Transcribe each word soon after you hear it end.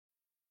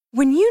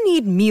When you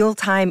need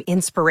mealtime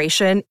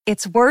inspiration,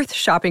 it's worth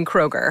shopping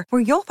Kroger,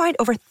 where you'll find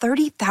over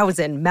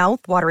 30,000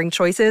 mouth-watering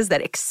choices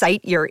that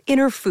excite your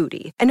inner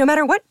foodie. And no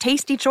matter what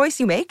tasty choice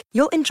you make,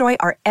 you'll enjoy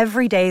our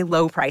everyday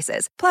low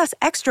prices, plus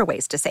extra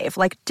ways to save,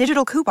 like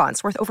digital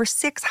coupons worth over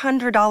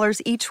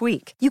 $600 each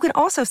week. You can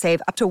also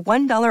save up to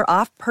 $1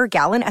 off per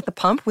gallon at the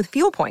pump with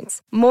fuel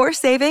points. More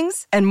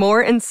savings and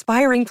more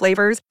inspiring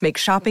flavors make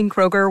shopping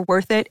Kroger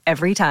worth it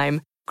every time.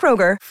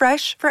 Kroger,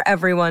 fresh for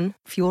everyone.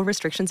 Fuel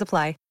restrictions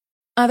apply.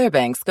 Other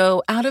banks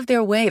go out of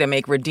their way to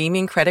make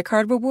redeeming credit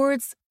card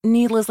rewards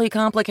needlessly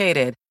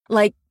complicated,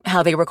 like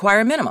how they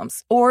require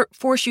minimums or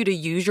force you to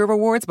use your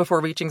rewards before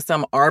reaching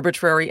some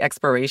arbitrary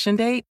expiration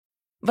date.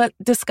 But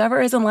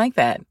Discover isn't like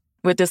that.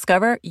 With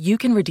Discover, you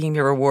can redeem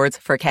your rewards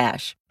for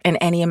cash in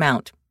any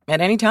amount, at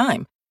any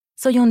time.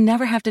 So you'll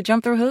never have to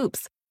jump through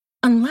hoops.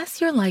 Unless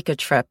you're like a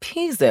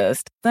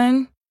trapezist,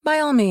 then by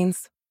all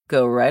means,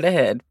 go right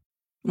ahead.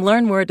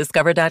 Learn more at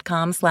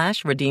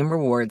discover.com/redeem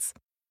rewards.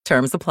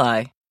 Terms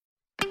apply.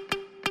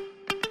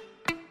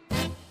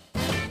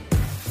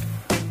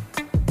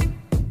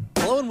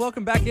 And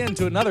welcome back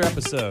into another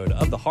episode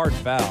of The Hard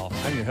Foul.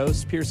 I'm your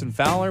host, Pearson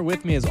Fowler.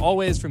 With me, as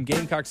always, from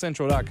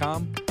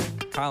GamecockCentral.com,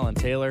 Colin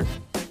Taylor.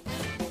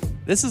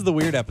 This is the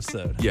weird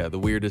episode. Yeah, the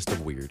weirdest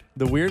of weird.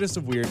 The weirdest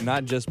of weird,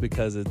 not just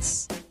because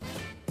it's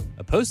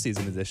a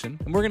postseason edition.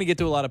 And we're going to get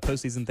to a lot of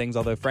postseason things,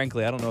 although,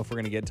 frankly, I don't know if we're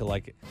going to get to,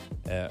 like,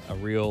 a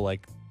real,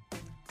 like,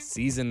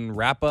 season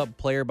wrap-up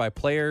player by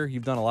player.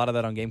 You've done a lot of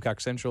that on Gamecock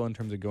Central in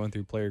terms of going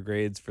through player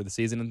grades for the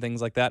season and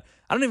things like that.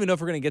 I don't even know if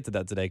we're going to get to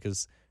that today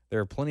because there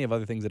are plenty of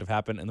other things that have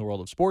happened in the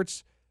world of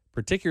sports,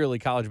 particularly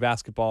college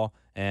basketball,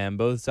 and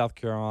both South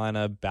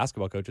Carolina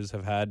basketball coaches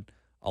have had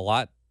a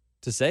lot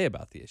to say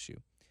about the issue.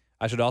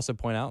 I should also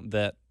point out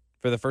that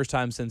for the first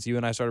time since you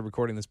and I started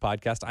recording this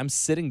podcast, I'm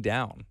sitting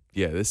down.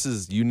 Yeah, this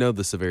is, you know,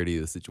 the severity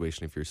of the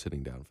situation if you're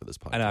sitting down for this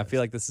podcast. I know, I feel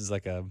like this is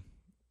like a,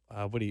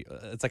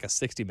 it's like a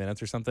 60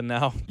 minutes or something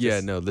now. Yeah,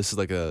 no, this is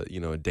like a,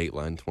 a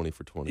Dateline 20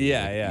 for 20.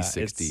 Yeah, like yeah.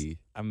 E60.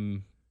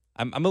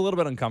 I'm a little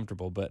bit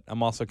uncomfortable, but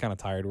I'm also kind of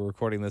tired. We're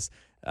recording this.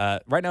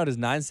 Right now it is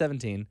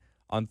 9:17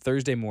 on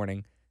Thursday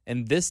morning,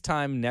 and this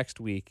time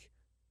next week,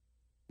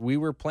 we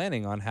were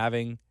planning on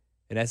having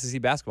an SEC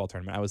basketball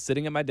tournament. I was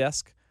sitting at my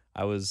desk.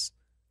 I was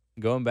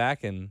going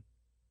back and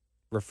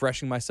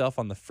refreshing myself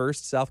on the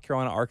first South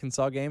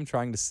Carolina-Arkansas game,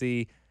 trying to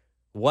see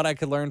what I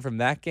could learn from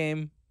that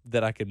game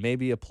that I could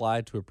maybe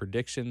apply to a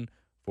prediction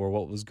for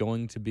what was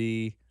going to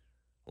be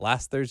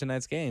last Thursday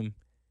night's game.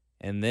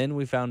 And then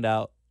we found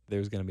out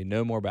there's going to be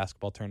no more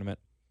basketball tournament.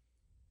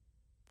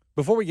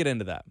 Before we get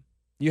into that,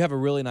 you have a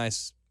really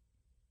nice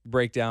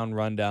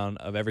rundown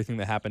of everything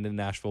that happened in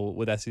Nashville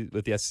with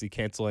the SEC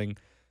canceling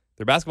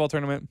their basketball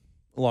tournament,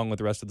 along with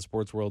the rest of the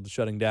sports world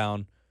shutting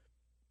down.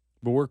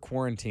 But we're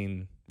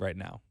quarantined right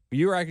now.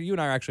 You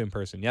and I are actually in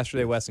person.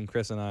 Yesterday, Wes and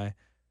Chris and I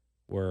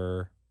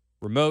were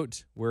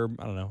remote. I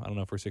don't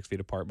know if we're 6 feet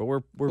apart, but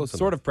we're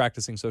sort of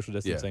practicing social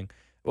distancing.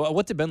 Yeah. Well,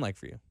 what's it been like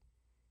for you,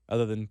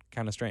 other than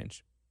kind of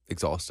strange?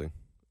 Exhausting.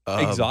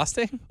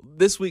 Exhausting?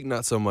 This week,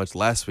 not so much.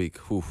 Last week,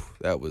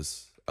 that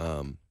was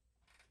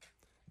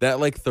that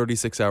like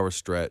 36-hour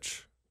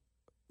stretch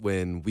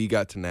when we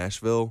got to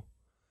Nashville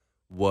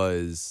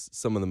was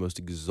some of the most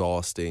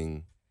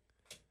exhausting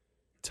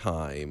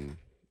time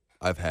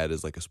I've had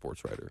as like a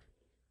sports writer.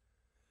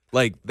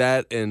 Like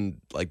that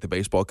and like the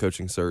baseball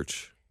coaching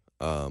search,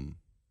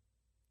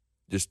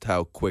 just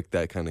how quick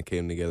that kind of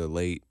came together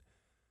late.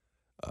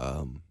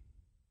 Yeah,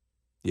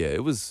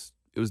 it was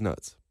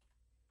nuts.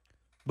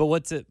 But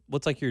what's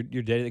like your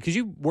day? Because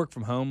you work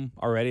from home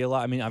already a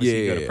lot. I mean,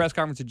 obviously you go to press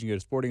conferences, you go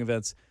to sporting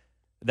events.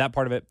 That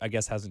part of it, I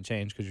guess, hasn't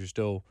changed because you're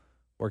still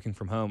working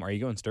from home. Are you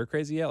going stir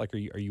crazy yet? Like, are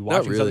you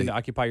watching something to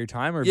occupy your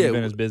time, or have you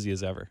been as busy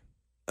as ever?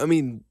 I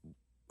mean,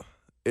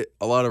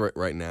 a lot of it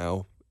right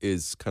now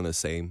is kind of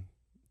same.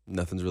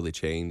 Nothing's really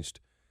changed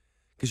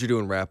because you're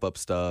doing wrap-up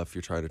stuff.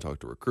 You're trying to talk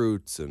to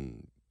recruits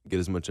and get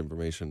as much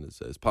information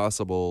as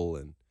possible.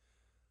 And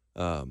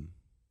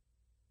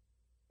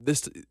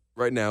this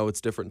right now, it's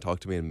different.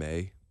 Talk to me in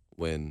May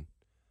when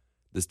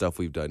the stuff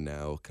we've done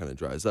now kind of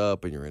dries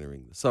up and you're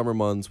entering the summer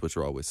months, which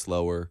are always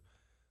slower.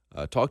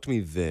 Talk to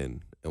me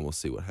then, and we'll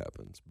see what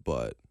happens.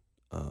 But,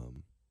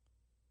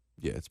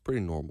 yeah, it's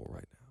pretty normal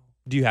right now.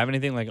 Do you have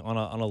anything like on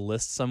a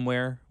list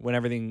somewhere when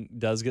everything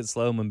does get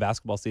slow when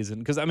basketball season?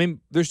 Because, I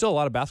mean, there's still a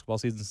lot of basketball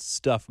season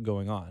stuff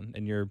going on,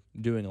 and you're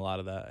doing a lot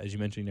of that. As you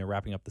mentioned, you're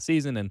wrapping up the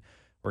season, and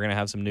we're going to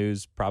have some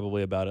news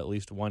probably about at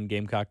least one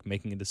Gamecock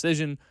making a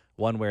decision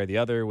one way or the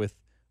other with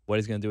what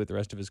he's going to do with the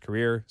rest of his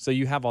career. So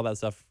you have all that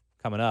stuff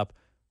coming up.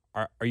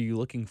 Are you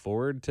looking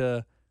forward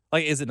to,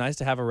 like, is it nice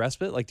to have a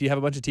respite? Like, do you have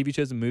a bunch of TV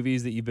shows and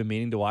movies that you've been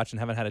meaning to watch and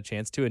haven't had a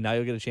chance to, and now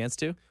you'll get a chance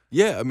to?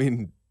 Yeah, I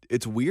mean,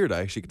 it's weird.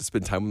 I actually get to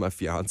spend time with my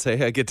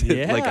fiance. I get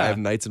to like I have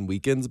nights and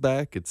weekends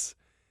back.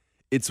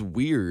 It's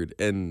weird,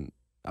 and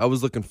I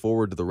was looking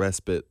forward to the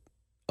respite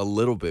a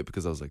little bit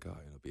because I was like, I'll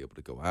be able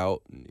to go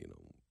out and eat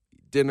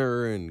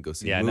dinner and go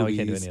see movies. Yeah, now we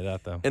can't do any of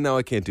that though. And now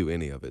I can't do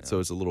any of it, so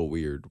it's a little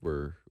weird.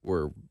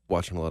 We're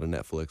watching a lot of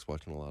Netflix,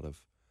 watching a lot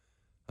of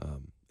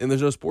And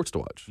there's no sports to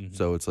watch. Mhm.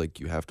 So it's like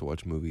you have to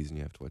watch movies and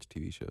you have to watch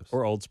TV shows.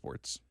 Or old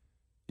sports.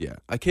 Yeah,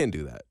 I can't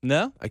do that.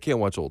 No? I can't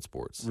watch old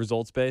sports.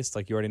 Results based?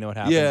 Like you already know what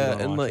happens? you Yeah,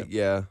 wanna and watch like it?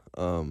 yeah.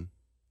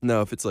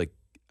 No, if it's like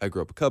I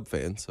grew up a Cub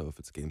fan, so if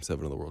it's Game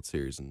 7 of the World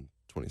Series in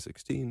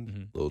 2016,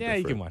 Mhm. a little Yeah,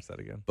 you different. can watch that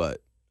again.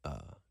 But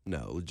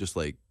no, just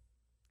like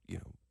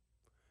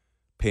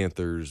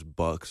Panthers,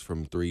 Bucks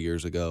from 3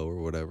 years ago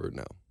or whatever.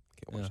 No,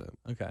 can't watch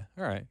that. Okay.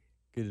 All right.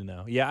 Good to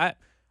know. Yeah,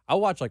 I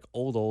watch like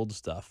old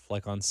stuff.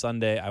 Like on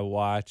Sunday, I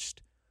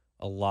watched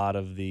a lot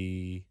of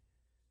the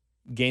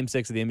Game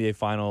 6 of the NBA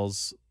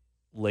Finals,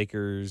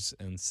 Lakers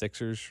and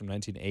Sixers from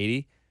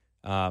 1980,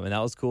 and that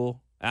was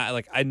cool.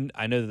 I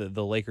know that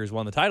the Lakers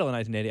won the title in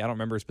 1980. I don't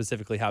remember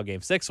specifically how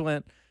Game 6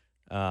 went.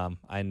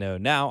 I know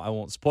now. I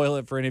won't spoil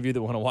it for any of you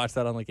that want to watch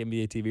that on like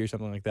NBA TV or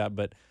something like that.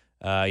 But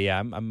yeah,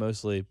 I'm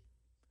mostly.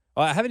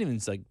 Well, I haven't even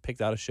like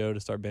picked out a show to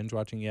start binge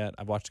watching yet.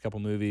 I've watched a couple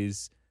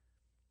movies.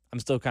 I'm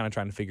still kind of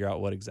trying to figure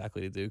out what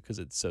exactly to do because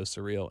it's so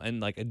surreal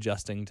and like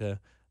adjusting to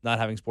not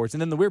having sports.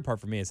 And then the weird part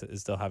for me is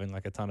still having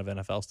like a ton of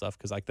NFL stuff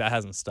because like that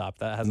hasn't stopped.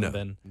 That hasn't No,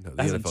 the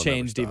that hasn't NFL never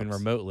changed even stops.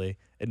 remotely.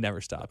 It never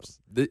stops.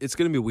 It's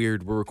going to be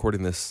weird. We're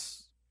recording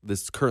this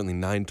currently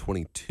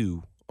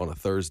 9:22 on a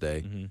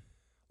Thursday. Mm-hmm.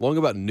 Long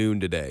about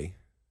noon today,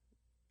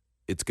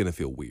 it's going to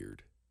feel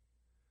weird.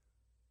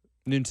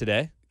 Noon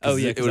today. 'Cause Oh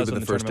yeah, it 'cause would've that's been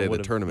when the first day of the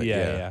would've- tournament,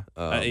 Yeah.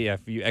 yeah. Yeah,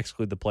 if you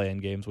exclude the play-in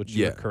games, which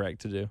you're Yeah.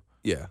 correct to do.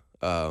 Yeah.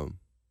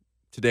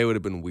 Today would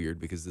have been weird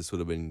because this would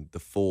have been the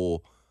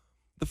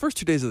first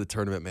 2 days of the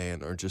tournament,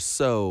 man, are just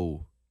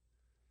so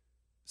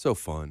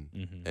fun.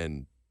 Mm-hmm.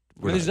 And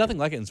There's nothing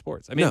like it in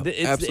sports. I mean, No,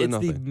 it's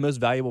absolutely the nothing. most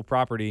valuable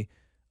property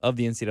of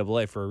the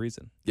NCAA for a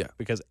reason. Yeah.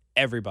 Because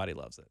everybody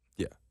loves it.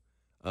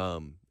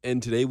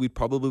 And today we'd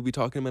probably be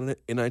talking about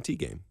an NIT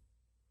game.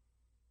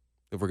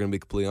 If we're going to be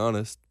completely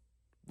honest,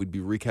 we'd be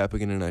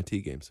recapping an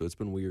NIT game. So it's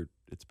been weird.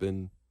 It's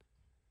been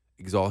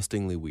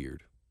exhaustingly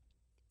weird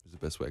is the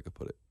best way I could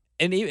put it.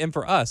 And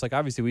for us, like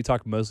obviously we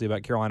talk mostly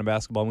about Carolina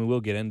basketball, and we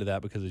will get into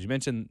that because as you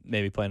mentioned,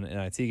 maybe playing an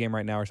NIT game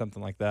right now or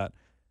something like that.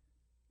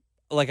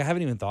 Like I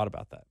haven't even thought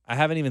about that. I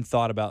haven't even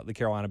thought about the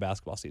Carolina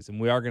basketball season.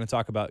 We are going to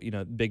talk about,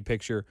 big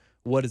picture,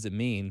 what does it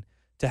mean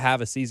to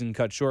have a season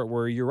cut short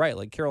where you're right,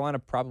 like Carolina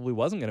probably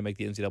wasn't going to make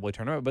the NCAA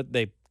tournament, but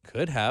they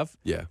could have.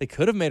 Yeah. They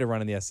could have made a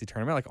run in the SEC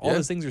tournament. Like all Yeah.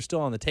 those things are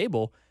still on the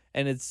table,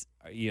 and it's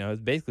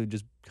it basically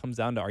just comes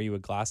down to are you a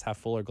glass half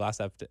full or glass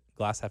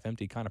half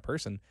empty kind of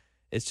person.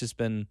 It's just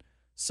been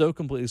so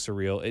completely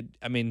surreal.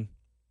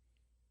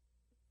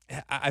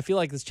 I feel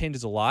like this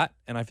changes a lot,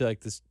 and I feel like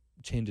this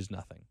changes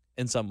nothing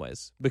in some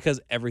ways because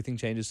everything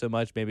changes so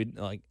much. Maybe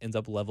like ends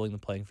up leveling the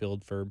playing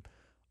field for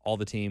all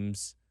the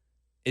teams.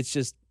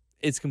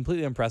 It's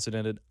completely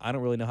unprecedented. I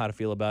don't really know how to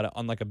feel about it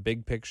on like a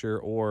big picture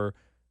or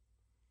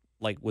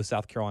like with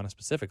South Carolina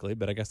specifically,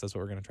 but I guess that's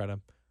what we're going to try to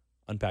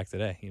unpack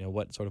today.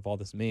 What sort of all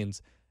this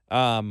means.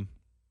 All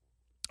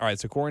right,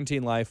 so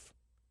quarantine life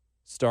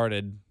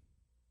started,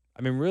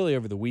 really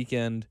over the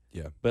weekend.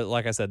 Yeah. But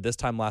like I said, this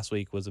time last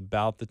week was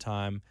about the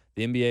time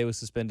the NBA was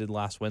suspended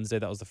last Wednesday.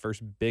 That was the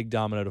first big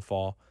domino to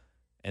fall.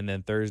 And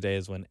then Thursday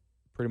is when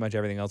pretty much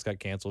everything else got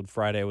canceled.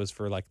 Friday was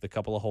for like the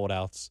couple of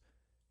holdouts.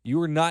 You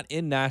were not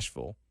in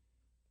Nashville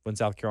when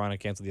South Carolina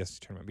canceled the SEC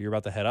tournament, but you're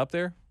about to head up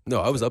there?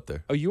 No, I was up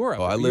there. Oh, you were up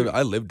Oh, there.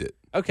 I lived it.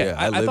 Okay, Yeah,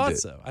 I lived thought it.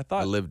 so.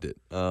 I lived it.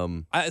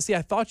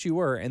 I thought you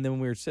were, and then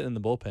when we were sitting in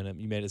the bullpen,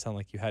 you made it sound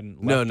like you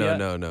hadn't No, left no, yet.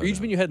 no, no, Or you just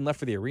no. mean you hadn't left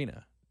for the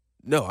arena?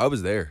 No, I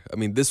was there.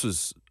 This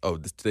was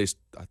today's.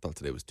 I thought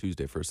today was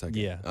Tuesday for a second.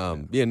 Yeah.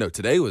 No,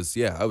 today was.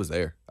 Yeah, I was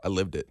there. I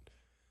lived it.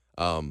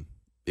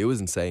 It was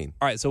insane.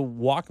 All right, so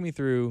walk me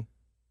through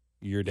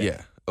your day.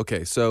 Yeah.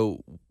 Okay.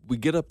 So we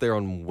get up there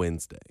on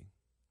Wednesday,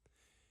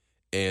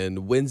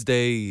 and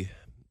Wednesday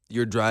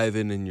you're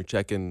driving and you're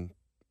checking,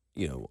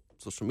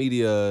 social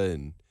media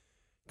and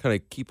kind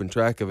of keeping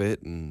track of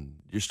it, and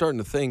you're starting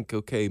to think,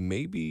 okay,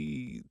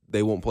 maybe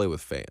they won't play with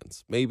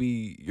fans.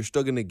 Maybe you're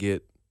still going to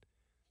get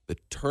the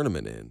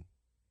tournament in,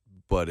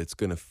 but it's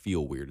going to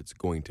feel weird. It's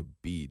going to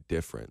be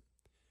different.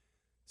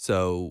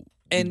 So,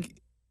 And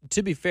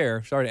to be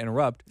fair, sorry to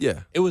interrupt,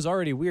 yeah, it was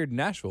already weird in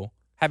Nashville,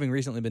 having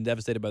recently been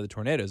devastated by the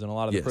tornadoes, and a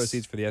lot of the Yes.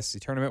 proceeds for the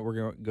SEC tournament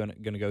were going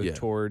to go Yeah.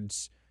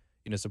 towards,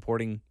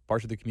 supporting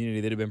parts of the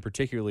community that have been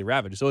particularly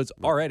ravaged. So it's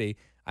already,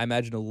 I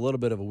imagine, a little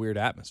bit of a weird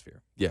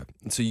atmosphere. yeah.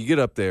 And so you get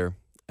up there,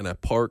 and I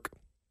park,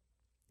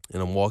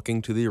 and I'm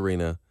walking to the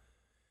arena,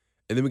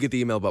 and then we get the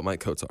email about Mike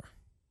Kotsar.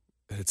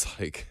 And it's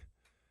like,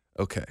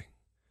 okay.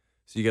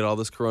 So you get all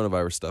this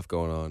coronavirus stuff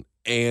going on,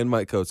 and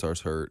Mike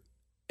Kotsar's hurt,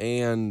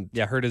 and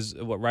Yeah, hurt his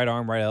right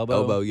arm, right elbow.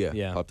 elbow,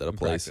 yeah, popped out of in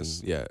place. practice.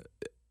 And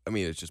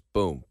yeah, it's just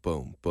boom,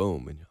 boom,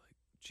 boom. And you're like,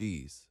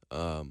 geez.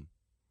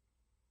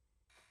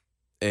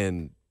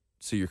 And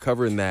so you're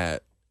covering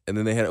that. And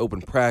then they had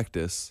open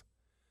practice.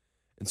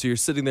 And so you're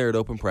sitting there at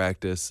open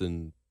practice.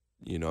 And,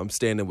 I'm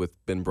standing with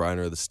Ben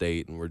Briner of the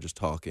state. And we're just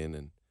talking.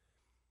 And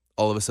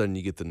all of a sudden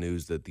you get the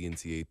news that the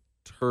NCAA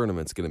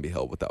tournament's going to be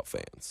held without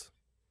fans.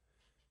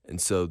 And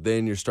so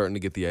then you're starting to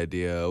get the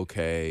idea,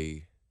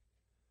 okay,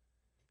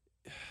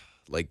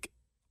 like,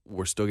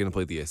 we're still going to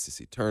play the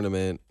SEC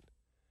tournament,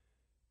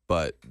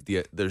 but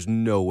there's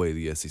no way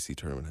the SEC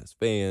tournament has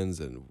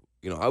fans. And,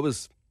 I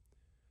was,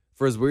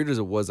 for as weird as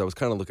it was, I was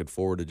kind of looking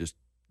forward to just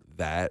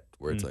that,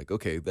 where it's like,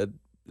 okay, that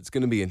it's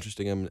going to be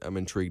interesting. I'm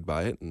intrigued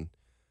by it. And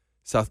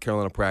South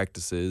Carolina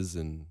practices,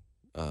 and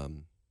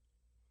you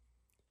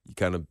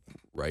kind of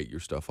write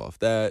your stuff off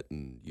that,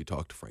 and you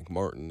talk to Frank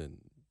Martin, and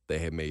they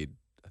have made,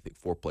 I think,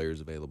 4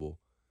 players available.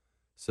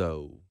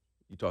 So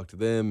you talk to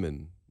them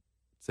and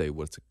say,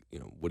 what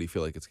do you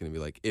feel like it's going to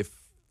be like if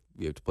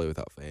you have to play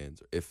without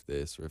fans, or if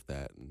this or if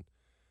that,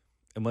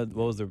 And what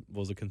was the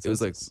consensus? it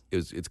was like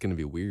it's going to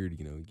be weird.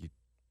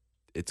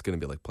 It's going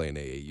to be like playing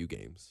AAU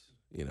games,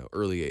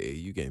 early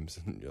AAU games,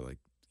 and you're like,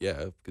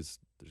 yeah, because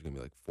there's going to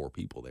be like 4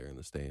 people there in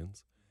the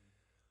stands.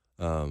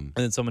 And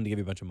then someone to give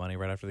you a bunch of money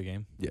right after the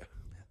game. Yeah.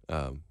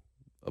 A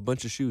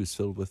bunch of shoes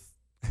filled with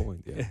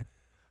coins. Yeah.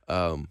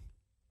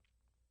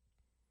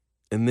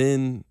 And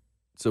then,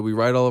 so we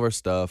write all of our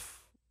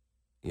stuff,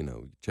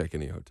 check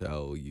in your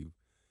hotel,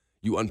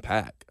 you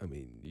unpack. I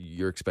mean,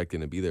 you're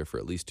expecting to be there for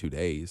at least 2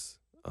 days.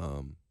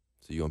 So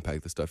you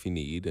unpack the stuff you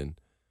need. And,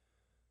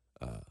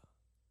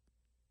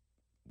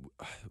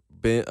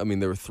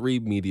 there were 3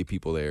 media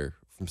people there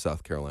from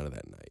South Carolina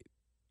that night.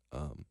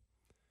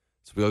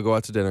 So we all go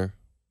out to dinner.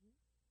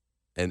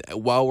 And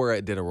while we're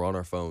at dinner, we're on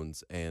our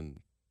phones, and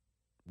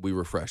we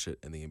refresh it,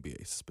 and the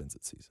NBA suspends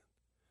its season.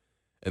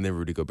 And then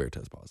Rudy Gobert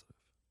tests positive.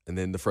 And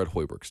then the Fred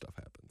Hoiberg stuff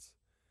happens.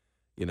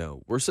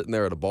 We're sitting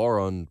there at a bar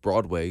on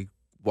Broadway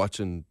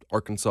watching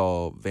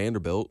Arkansas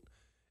Vanderbilt,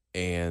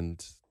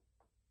 and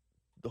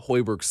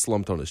Hoiberg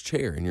slumped on his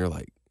chair, and you're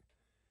like,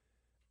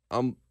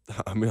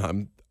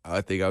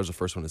 I think I was the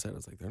first one to say it. I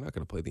was like, they're not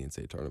going to play the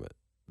NCAA tournament.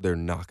 They're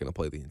not going to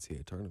play the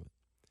NCAA tournament.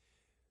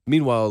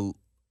 Meanwhile,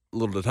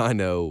 little did I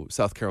know,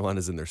 South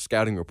Carolina's in their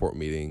scouting report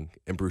meeting,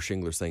 and Bruce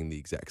Shingler's saying the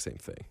exact same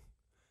thing.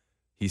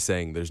 He's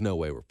saying, there's no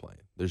way we're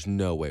playing. There's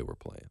no way we're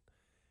playing.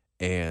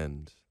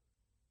 And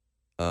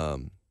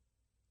lo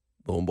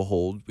and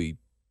behold, we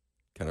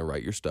kind of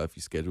write your stuff.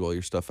 You schedule all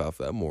your stuff out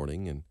for that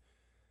morning. And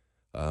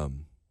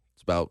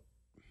it's about,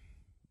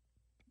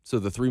 so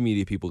the 3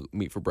 media people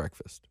meet for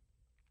breakfast.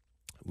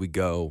 We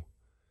go,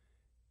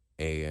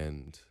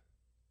 and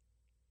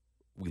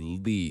we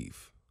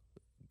leave,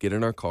 get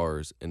in our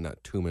cars, and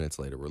not 2 minutes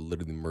later, we're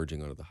literally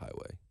merging onto the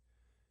highway.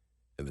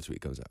 And this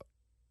week comes out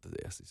that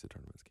the SEC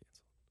tournament's canceled.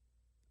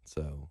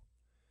 So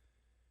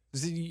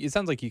it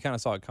sounds like you kind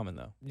of saw it coming,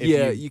 though.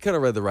 You kind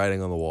of read the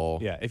writing on the wall.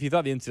 Yeah, if you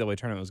thought the NCAA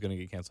tournament was going to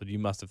get canceled, you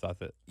must have thought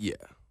that. Yeah.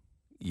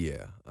 You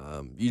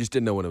just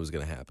didn't know when it was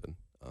going to happen.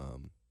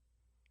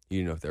 You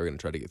didn't know if they were going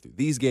to try to get through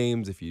these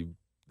games, if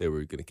they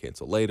were going to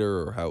cancel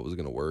later, or how it was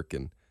going to work.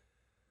 And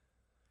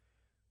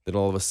then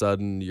all of a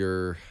sudden,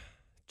 you're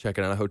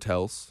checking out of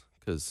hotels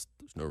because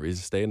there's no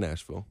reason to stay in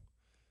Nashville.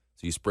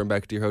 So you sprint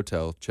back to your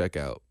hotel, check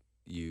out.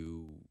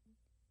 You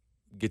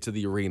get to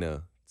the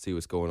arena, see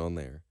what's going on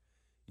there.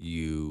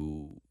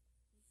 You're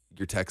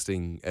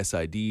texting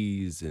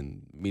SIDs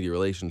and media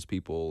relations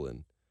people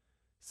and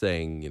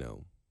saying,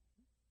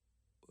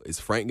 is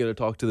Frank going to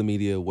talk to the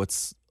media?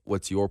 What's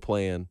your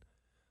plan?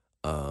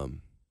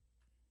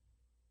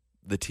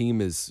 The team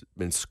has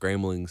been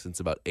scrambling since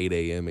about 8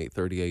 a.m.,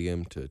 8:30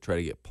 a.m. to try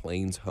to get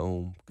planes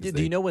home. Yeah,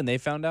 do you know when they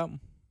found out?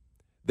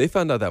 They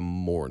found out that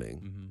morning.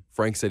 Mm-hmm.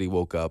 Frank said he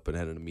woke up and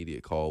had an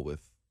immediate call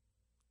with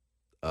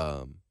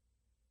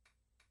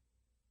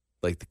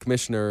like the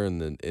commissioner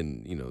and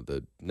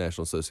the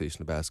National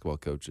Association of Basketball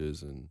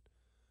Coaches and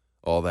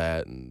all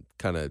that, and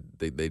kind of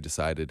they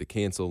decided to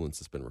cancel and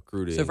suspend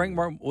recruiting. So Frank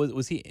Martin,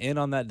 was he in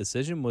on that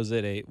decision?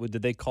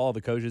 Did they call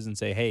the coaches and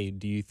say, hey,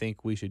 do you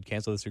think we should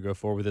cancel this or go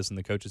forward with this? And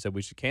the coaches said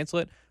we should cancel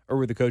it, or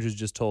were the coaches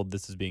just told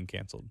this is being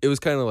canceled? It was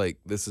kind of like,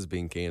 this is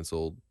being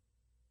canceled.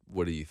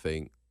 What do you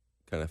think?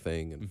 Kind of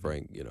thing. And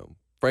Mm-hmm.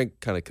 Frank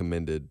kind of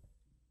commended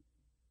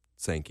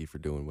Sankey for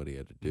doing what he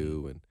had to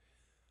do.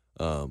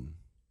 Mm-hmm. And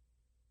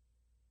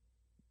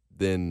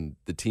then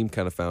the team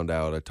kind of found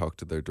out. I talked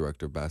to their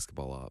director of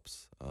basketball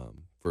ops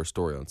for a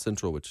story on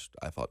Central, which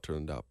I thought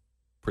turned out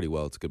pretty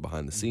well. It's a good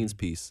behind-the-scenes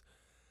piece.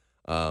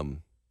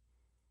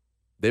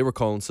 They were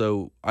calling,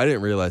 so I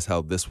didn't realize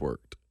how this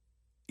worked.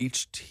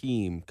 Each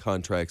team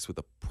contracts with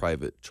a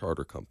private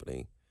charter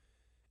company,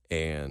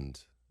 and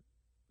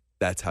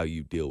that's how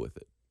you deal with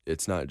it.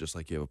 It's not just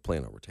like you have a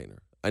plan on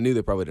retainer. I knew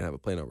they probably didn't have a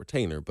plan on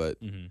retainer, but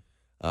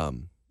I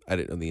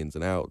didn't know the ins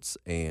and outs.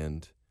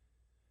 And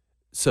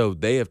so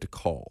they have to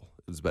call.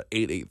 It was about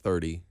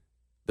 8:30.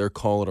 They're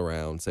calling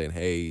around saying,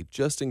 hey,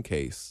 just in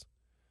case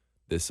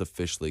this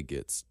officially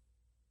gets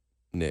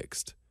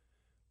nixed,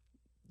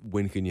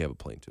 when can you have a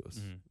plane to us?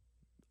 Mm-hmm.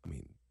 I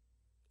mean,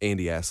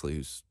 Andy Astley,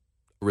 who's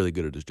really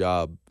good at his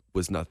job,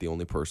 was not the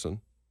only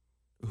person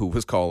who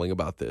was calling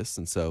about this.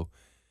 And so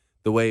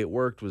the way it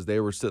worked was they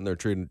were sitting there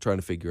trying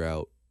to figure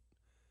out,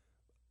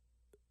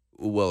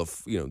 well,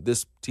 if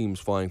this team's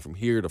flying from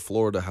here to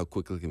Florida, how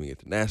quickly can we get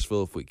to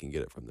Nashville? If we can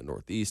get it from the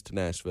Northeast to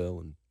Nashville,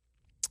 and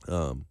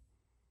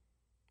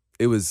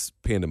it was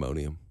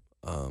pandemonium.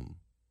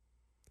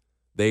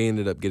 They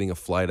ended up getting a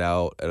flight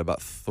out at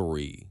about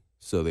 3,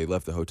 so they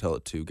left the hotel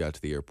at 2, got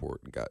to the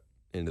airport, and got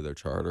into their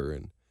charter,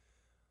 and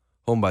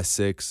home by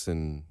 6,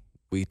 and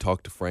we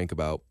talked to Frank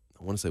about,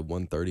 I want to say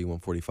 1:30,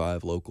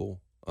 1:45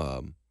 local.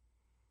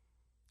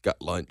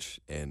 Got lunch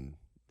and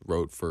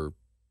rode for,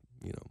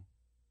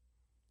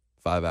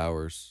 5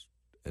 hours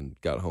and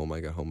got home. I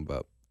got home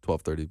about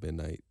 12:30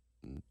 midnight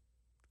and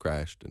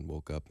crashed and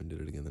woke up and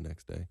did it again the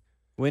next day.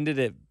 When did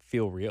it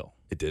feel real?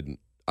 It didn't.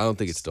 I don't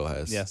think it still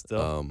has. Yeah,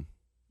 still.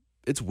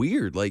 It's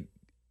weird. Like,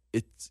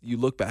 you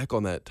look back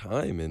on that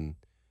time and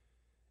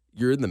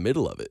you're in the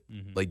middle of it.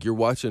 Mm-hmm. Like, you're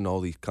watching all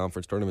these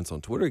conference tournaments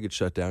on Twitter get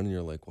shut down, and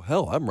you're like, well,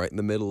 hell, I'm right in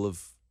the middle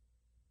of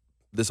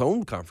this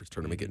own conference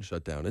tournament getting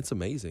shut down. It's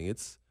amazing.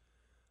 It's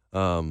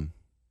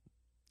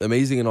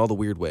amazing in all the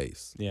weird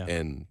ways. Yeah.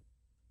 And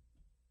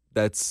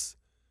that's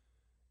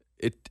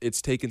it.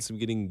 It's taken some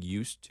getting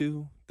used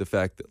to, the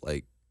fact that,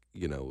 like,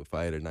 if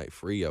I had a night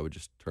free, I would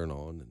just turn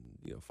on and,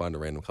 find a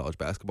random college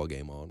basketball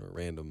game on, or a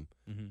random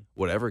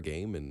whatever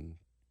game. And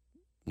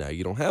now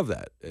you don't have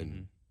that.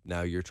 And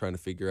now you're trying to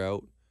figure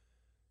out,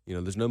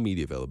 there's no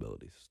media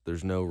availabilities.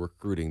 There's no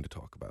recruiting to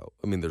talk about.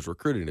 I mean, there's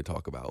recruiting to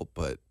talk about,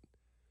 but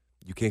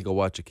you can't go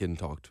watch a kid and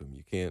talk to him.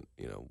 You can't,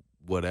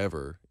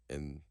 whatever.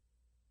 And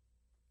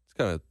it's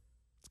kind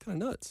of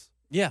nuts.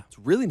 Yeah. It's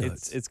really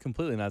nuts. It's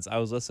completely nuts. I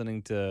was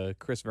listening to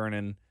Chris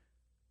Vernon,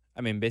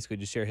 basically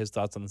just share his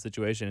thoughts on the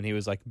situation. And he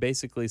was like,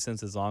 basically,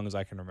 since as long as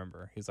I can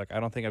remember, he's like, I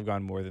don't think I've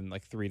gone more than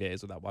like 3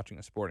 days without watching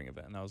a sporting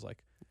event. And I was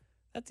like,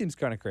 that seems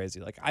kind of crazy.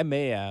 Like, I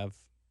may have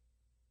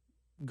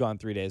gone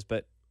 3 days,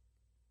 but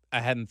I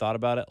hadn't thought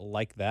about it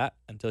like that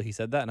until he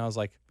said that. And I was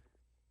like,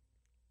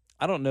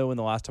 I don't know when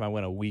the last time I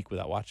went a week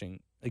without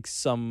watching like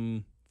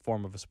some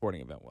form of a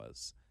sporting event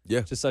was. Yeah.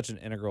 It's just such an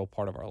integral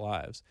part of our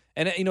lives.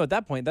 And, at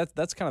that point,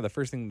 that's kind of the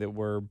first thing that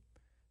we're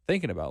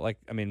thinking about. Like,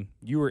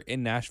 you were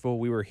in Nashville.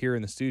 We were here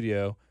in the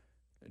studio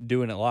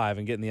doing it live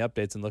and getting the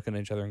updates and looking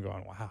at each other and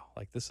going, wow,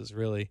 like, this is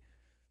really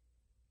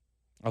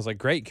 – I was like,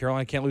 great,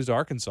 Carolina can't lose to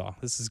Arkansas.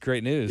 This is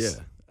great news.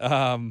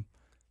 Yeah.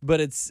 But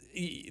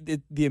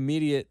the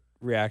immediate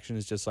reaction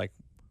is just like,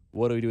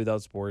 what do we do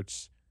without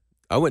sports?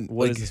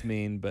 What does this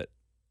mean? But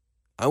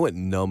I went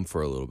numb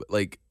for a little bit.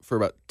 Like, for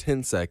about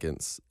 10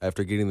 seconds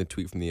after getting the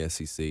tweet from the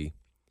SEC,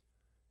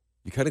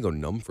 you kind of go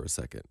numb for a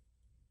second.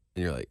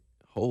 And you're like,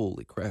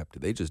 holy crap,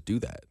 did they just do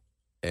that?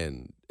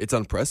 And it's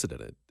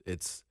unprecedented.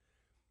 It's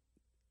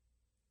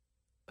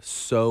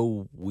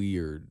so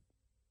weird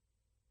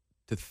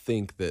to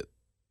think that,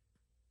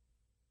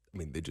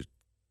 they just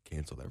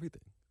canceled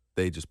everything.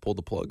 They just pulled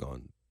the plug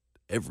on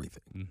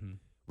everything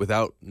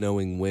without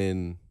knowing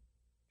when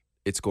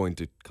it's going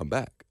to come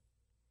back.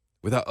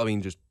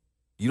 Just,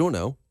 you don't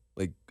know.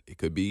 Like, it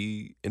could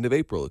be end of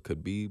April. It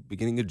could be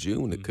beginning of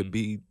June. It could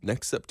be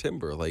next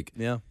September. Like,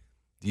 yeah,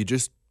 you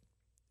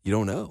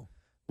don't know.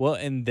 Well,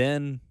 and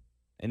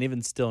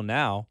even still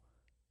now,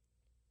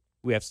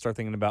 we have to start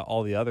thinking about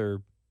all the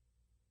other.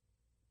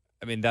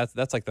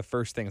 That's like the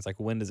first thing. It's like,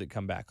 when does it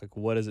come back? Like,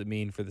 what does it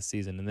mean for the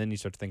season? And then you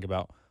start to think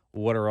about,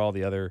 what are all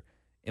the other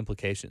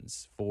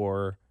implications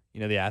for,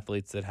 the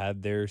athletes that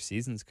had their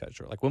seasons cut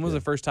short? Like, when was the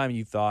first time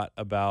you thought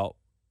about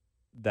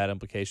that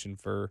implication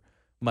for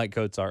Mike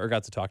Kotsar, or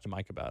got to talk to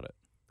Mike about it?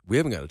 We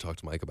haven't got to talk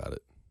to Mike about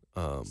it.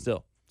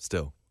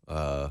 Still.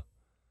 But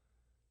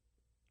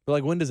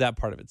like, when does that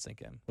part of it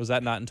sink in? Was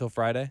that not until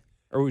Friday?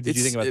 Or did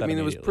you think about that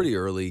immediately? It was pretty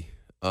early.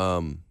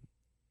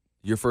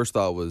 Your first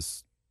thought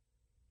was,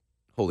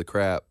 holy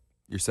crap.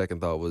 Your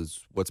second thought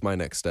was, what's my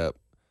next step?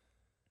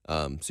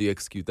 So you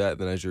execute that,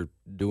 and then as you're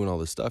doing all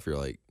this stuff, you're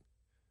like,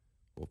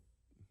 well,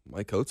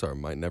 Mike Kotsar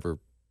might never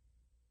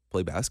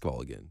play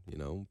basketball again.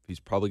 He's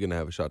probably going to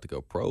have a shot to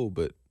go pro,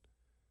 but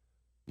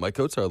Mike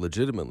Kotsar,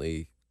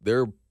 legitimately,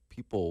 there are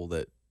people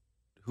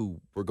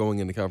who were going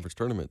into conference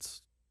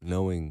tournaments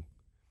knowing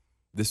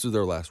this was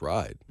their last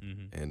ride,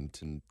 and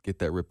to get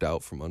that ripped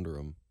out from under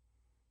them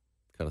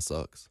kind of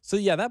sucks. So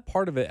yeah, that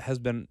part of it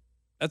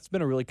that's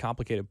been a really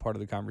complicated part of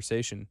the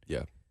conversation.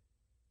 Yeah.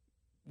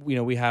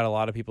 We had a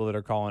lot of people that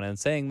are calling in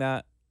saying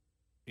that,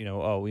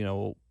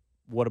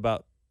 what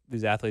about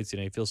these athletes?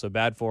 You feel so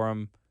bad for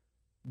them.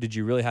 Did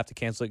you really have to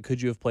cancel it?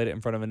 Could you have played it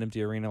in front of an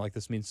empty arena? Like,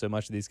 this means so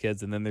much to these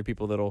kids. And then there are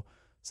people that'll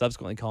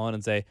subsequently call in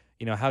and say,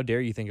 how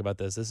dare you think about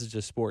this? This is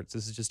just sports.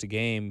 This is just a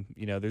game.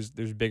 There's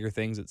bigger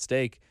things at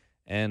stake.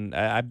 And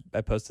I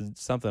posted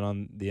something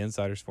on the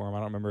Insiders Forum. I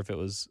don't remember if it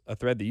was a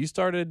thread that you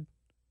started.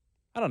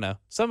 I don't know.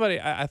 Somebody,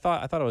 I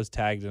thought I was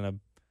tagged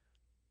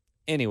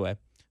anyway,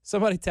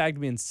 somebody tagged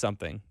me in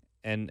something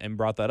and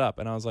brought that up.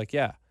 And I was like,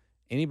 yeah,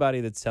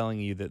 anybody that's telling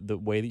you that the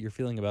way that you're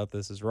feeling about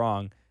this is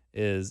wrong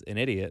is an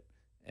idiot,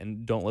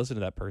 and don't listen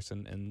to that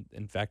person. And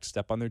in fact,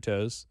 step on their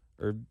toes,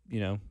 or,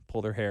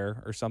 pull their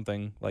hair or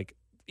something, like,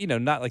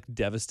 not like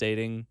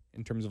devastating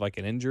in terms of like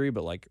an injury,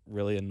 but like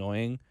really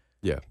annoying.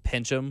 Yeah.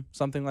 Pinch them,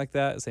 something like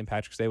that. St.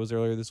 Patrick's Day was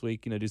earlier this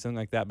week, do something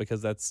like that,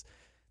 because that's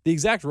the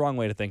exact wrong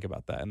way to think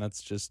about that. And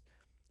that's just,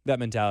 that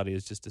mentality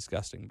is just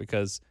disgusting,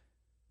 because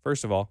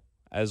first of all,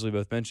 as we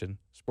both mentioned,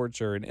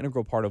 sports are an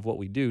integral part of what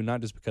we do, not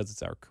just because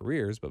it's our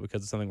careers, but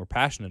because it's something we're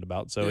passionate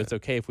about. So it's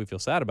okay if we feel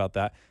sad about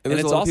that. And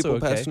there's it's a lot also of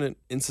people okay. passionate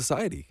in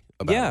society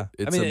about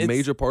it. It's a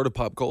major part of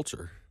pop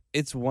culture.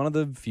 it's one of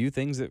the few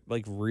things that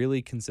like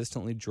really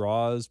consistently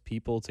draws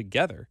people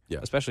together. Yeah.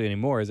 Especially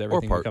anymore as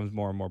everything apart. becomes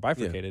more and more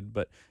bifurcated.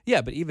 But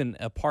but even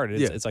apart,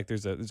 it's like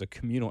there's a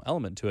communal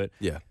element to it.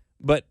 Yeah.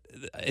 But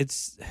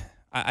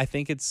I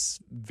think it's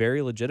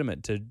very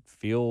legitimate to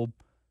feel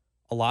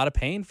a lot of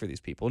pain for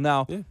these people.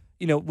 Now,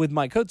 with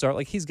Mike Kotsar,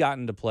 like he's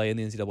gotten to play in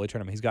the NCAA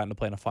tournament. He's gotten to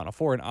play in a Final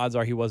Four, and odds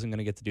are he wasn't going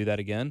to get to do that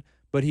again.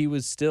 But he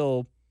was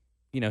still,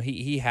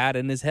 he had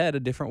in his head a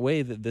different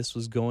way that this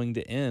was going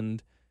to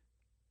end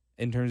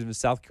in terms of his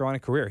South Carolina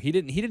career. He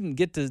didn't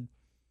get to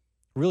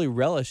really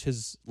relish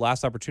his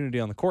last opportunity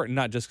on the court, and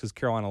not just because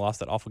Carolina lost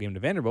that awful game to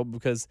Vanderbilt,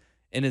 because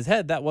in his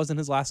head that wasn't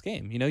his last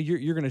game.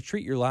 You're going to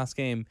treat your last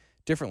game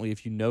differently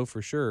if you know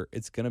for sure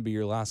it's going to be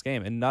your last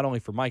game, and not only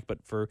for Mike,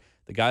 but for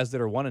the guys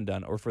that are one and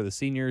done, or for the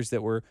seniors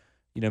that were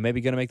maybe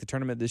going to make the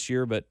tournament this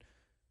year, but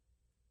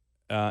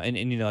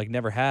like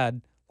never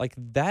had. Like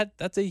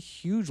that's a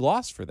huge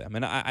loss for them.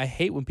 And I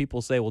hate when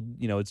people say, well,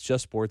 it's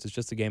just sports, it's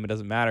just a game, it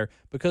doesn't matter.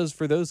 Because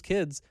for those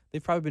kids,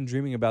 they've probably been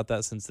dreaming about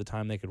that since the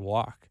time they could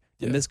walk.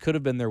 Yeah. And this could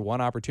have been their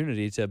one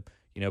opportunity to,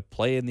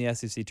 play in the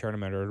SEC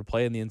tournament or to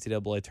play in the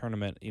NCAA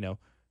tournament.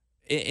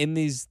 In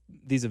these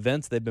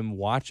events they've been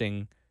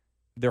watching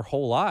their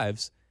whole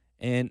lives,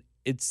 and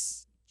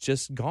it's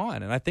just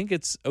gone. And I think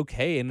it's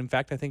okay. And in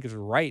fact, I think it's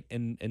right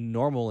and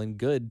normal and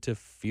good to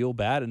feel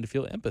bad and to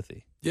feel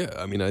empathy. Yeah.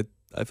 I mean,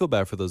 I feel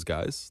bad for those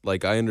guys.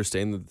 Like, I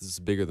understand that this is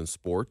bigger than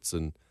sports,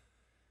 and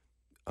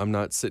I'm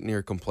not sitting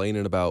here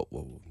complaining about,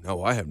 well,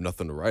 no, I have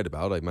nothing to write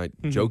about. I might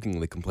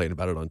jokingly complain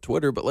about it on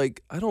Twitter, but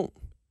like,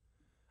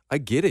 I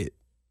get it.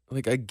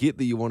 Like, I get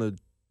that you want to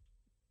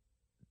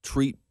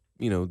treat,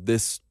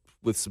 this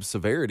with some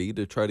severity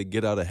to try to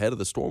get out ahead of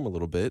the storm a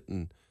little bit.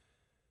 And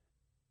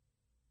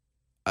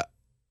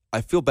I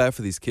feel bad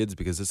for these kids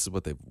because this is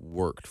what they've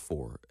worked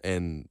for,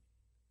 and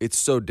it's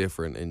so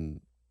different.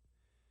 And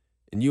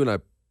you and I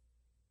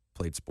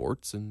played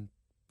sports and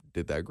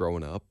did that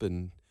growing up,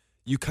 and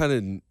you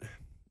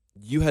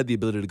had the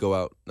ability to go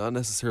out, not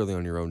necessarily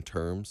on your own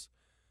terms,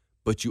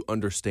 but you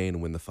understand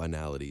when the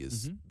finality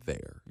is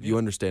there. You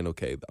understand,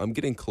 okay, I'm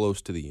getting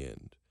close to the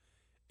end,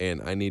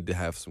 and I need to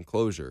have some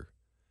closure.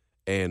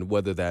 And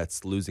whether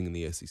that's losing in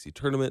the SEC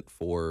tournament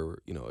for,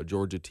 a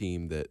Georgia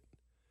team that,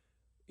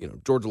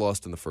 Georgia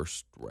lost in the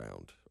first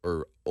round,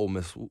 or Ole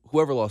Miss,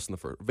 whoever lost in the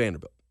first,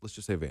 Vanderbilt. Let's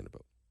just say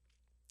Vanderbilt.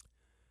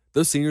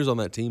 Those seniors on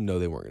that team know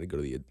they weren't going to go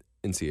to the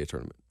NCAA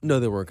tournament. No,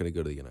 they weren't going to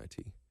go to the NIT.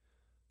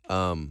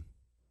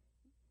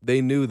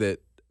 They knew that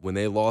when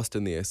they lost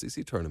in the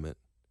SEC tournament,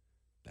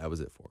 that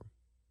was it for them.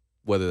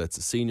 Whether that's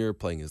a senior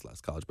playing his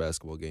last college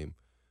basketball game,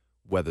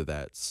 whether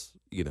that's,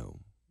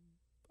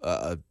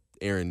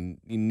 Aaron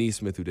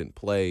Nesmith who didn't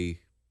play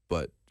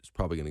but is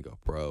probably going to go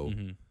pro.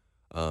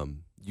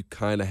 You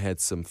kind of had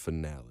some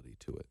finality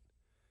to it.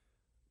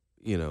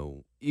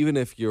 Even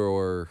if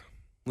you're,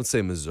 let's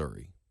say,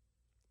 Missouri,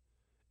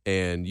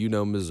 and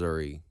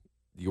Missouri,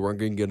 you weren't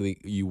going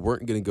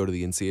to go to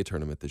the NCAA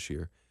tournament this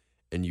year,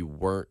 and you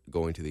weren't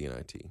going to the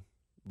NIT,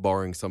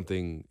 barring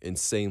something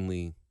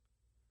insanely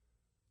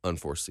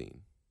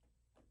unforeseen.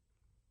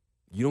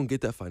 You don't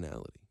get that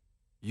finality.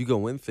 You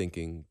go in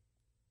thinking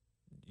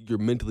you're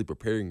mentally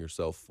preparing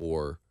yourself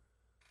for,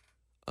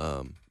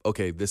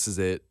 okay, this is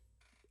it.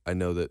 I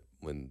know that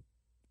when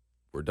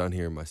we're done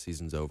here, my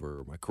season's over,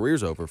 or my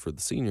career's over for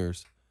the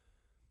seniors.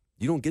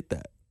 You don't get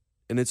that.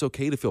 And it's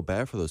okay to feel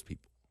bad for those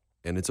people.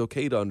 And it's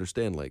okay to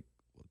understand, like,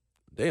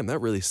 damn, that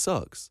really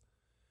sucks.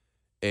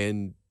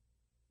 And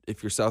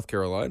if you're South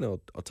Carolina,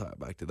 I'll tie it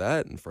back to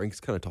that, and Frank's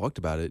kind of talked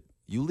about it,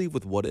 you leave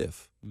with what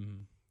if.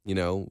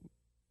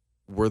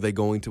 Were they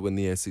going to win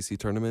the SEC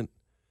tournament?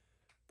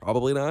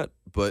 Probably not,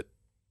 but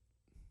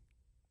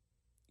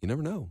you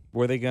never know.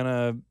 Were they going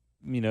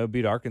to,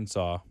 beat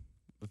Arkansas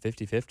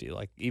 50-50?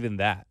 Like, even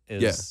that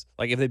is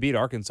like, if they beat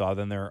Arkansas,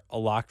 then they're a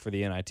lock for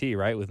the NIT,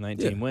 right? With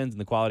 19 wins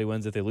and the quality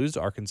wins. If they lose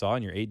to Arkansas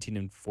and you're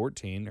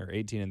 18-14 or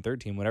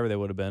 18-13, whatever they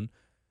would have been,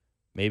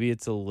 maybe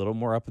it's a little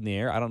more up in the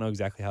air. I don't know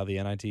exactly how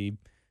the NIT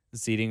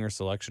seeding or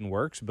selection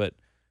works, but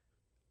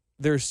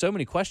there's so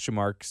many question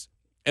marks.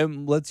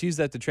 And let's use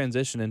that to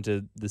transition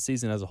into the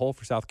season as a whole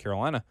for South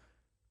Carolina.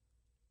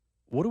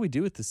 What do we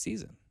do with the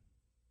season?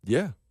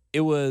 Yeah.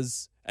 It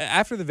was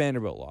after the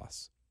Vanderbilt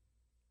loss.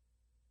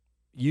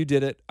 You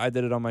did it. I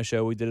did it on my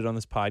show. We did it on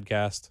this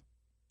podcast.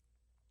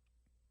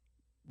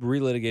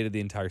 Relitigated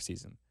the entire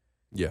season.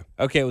 Yeah.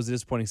 Okay, it was a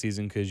disappointing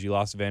season because you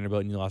lost to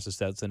Vanderbilt and you lost to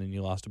Stetson and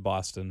you lost to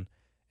Boston.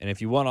 And if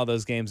you won all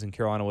those games, then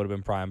Carolina would have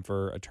been primed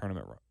for a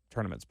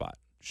tournament spot.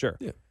 Sure.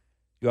 Yeah.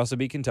 You also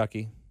beat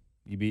Kentucky.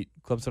 You beat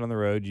Clemson on the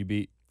road. You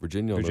beat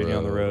Virginia on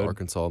the road.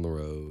 Arkansas on the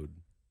road.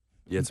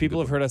 Yeah, people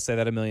have heard us say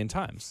that a million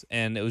times.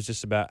 And it was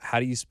just about, how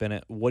do you spin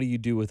it? What do you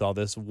do with all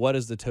this? What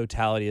is the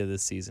totality of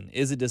this season?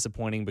 Is it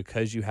disappointing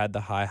because you had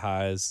the high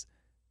highs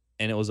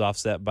and it was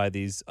offset by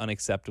these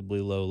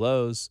unacceptably low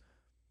lows?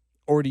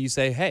 Or do you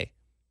say, hey,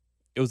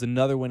 it was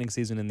another winning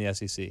season in the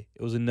SEC.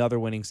 It was another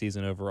winning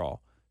season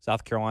overall.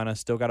 South Carolina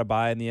still got a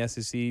bye in the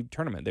SEC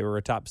tournament. They were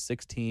a top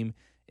 6 team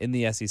in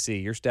the SEC.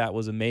 Your stat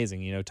was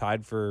amazing.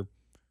 Tied for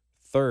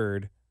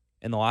third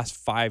in the last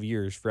 5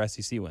 years for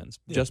SEC wins,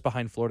 just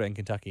behind Florida and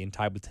Kentucky and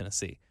tied with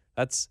Tennessee.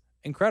 That's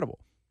incredible.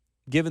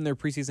 Given their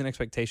preseason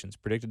expectations,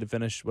 predicted to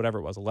finish whatever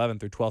it was,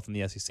 11th or 12th in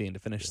the SEC and to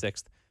finish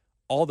 6th.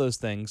 All those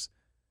things,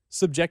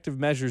 subjective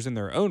measures in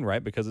their own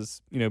right, because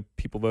it's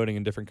people voting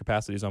in different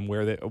capacities on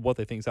what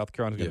they think South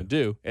Carolina's going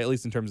to do, at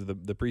least in terms of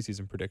the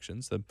preseason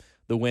predictions.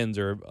 The wins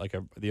are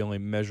the only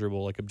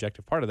measurable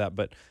objective part of that,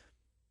 but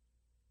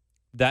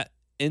that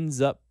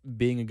ends up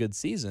being a good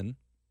season,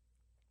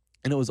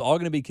 and it was all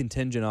going to be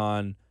contingent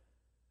on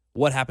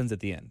what happens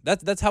at the end.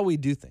 That's how we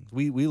do things.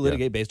 We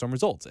litigate based on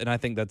results, and I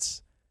think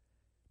that's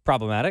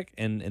problematic,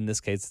 and in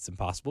this case it's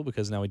impossible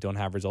because now we don't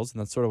have results,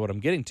 and that's sort of what I'm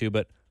getting to.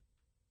 But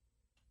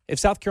if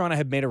South Carolina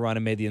had made a run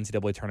and made the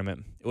NCAA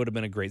tournament, it would have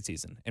been a great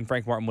season, and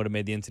Frank Martin would have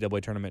made the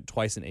NCAA tournament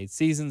twice in 8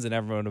 seasons, and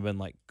everyone would have been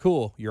like,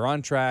 cool, you're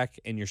on track,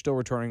 and you're still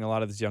returning a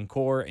lot of this young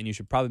core, and you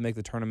should probably make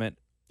the tournament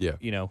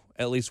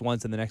at least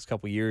once in the next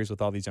couple of years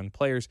with all these young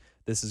players.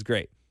 This is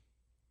great.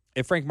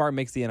 If Frank Martin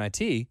makes the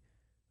NIT,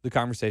 the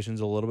conversation's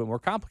a little bit more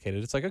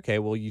complicated. It's like, okay,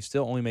 well, you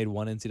still only made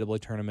one NCAA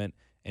tournament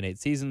in 8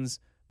 seasons,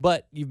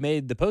 but you've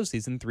made the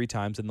postseason 3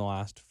 times in the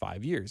last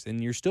 5 years,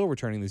 and you're still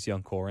returning this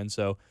young core. And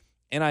so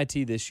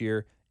NIT this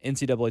year,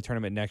 NCAA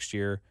tournament next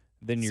year,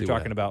 then you're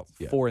talking about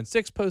 4 and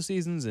 6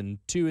 postseasons and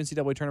 2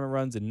 NCAA tournament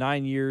runs in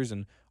 9 years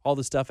and all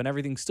this stuff, and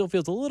everything still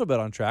feels a little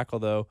bit on track,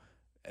 although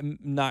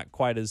not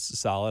quite as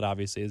solid,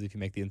 obviously, as if you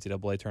make the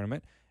NCAA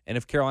tournament. And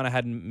if Carolina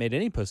hadn't made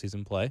any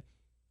postseason play,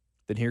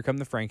 then here come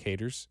the Frank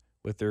haters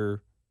with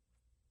their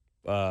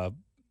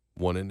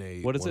 1 and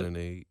 8. What is 1 it? and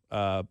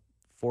 8.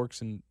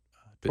 Forks and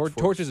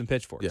Pitchforks. and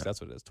pitchforks. Yeah.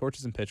 That's what it is.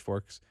 Torches and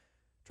pitchforks,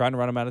 trying to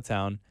run them out of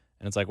town.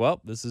 And it's like,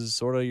 well, this is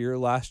sort of your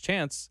last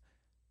chance.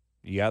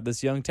 You got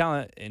this young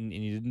talent, and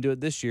you didn't do it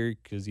this year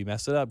because you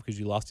messed it up because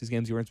you lost these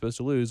games you weren't supposed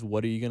to lose.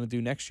 What are you going to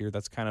do next year?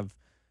 That's kind of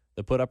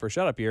the put up or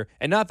shut up year.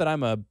 And not that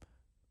I'm a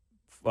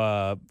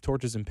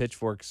torches and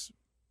pitchforks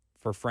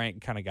for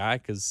Frank kind of guy,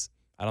 because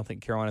I don't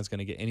think Carolina's going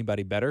to get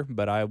anybody better.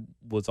 But I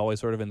was always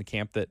sort of in the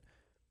camp that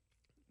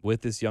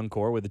with this young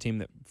core, with the team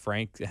that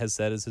Frank has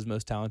said is his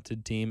most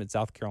talented team at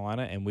South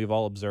Carolina, and we've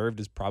all observed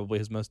is probably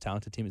his most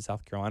talented team at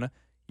South Carolina,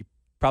 you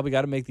probably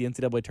got to make the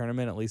NCAA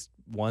tournament at least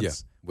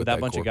once with that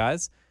bunch of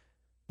guys.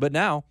 But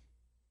now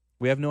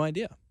we have no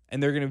idea.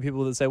 And there are going to be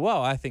people that say,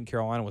 well, I think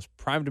Carolina was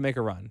primed to make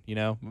a run.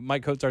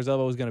 Mike Kotsar's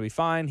elbow was going to be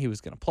fine. He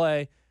was going to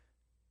play.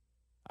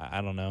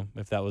 I don't know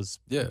if that was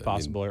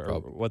possible or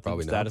what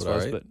the status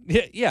was. Right.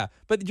 But yeah.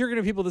 But you're going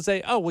to have people that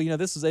say, oh, well,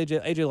 this is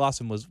AJ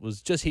Lawson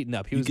was just heating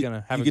up. He was going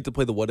to have. You get to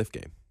play the what if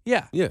game.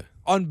 Yeah. Yeah.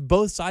 On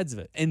both sides of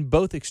it, in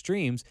both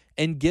extremes,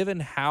 and given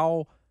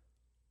how,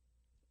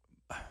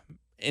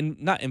 and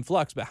not in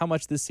flux, but how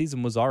much this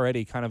season was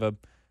already kind of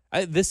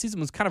this season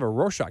was kind of a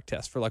Rorschach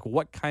test for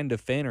what kind of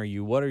fan are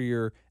you? What are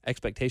your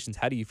expectations?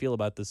 How do you feel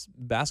about this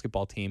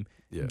basketball team?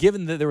 Yeah.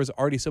 Given that there was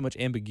already so much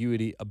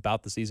ambiguity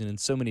about the season and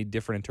so many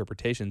different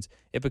interpretations,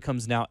 it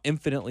becomes now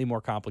infinitely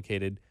more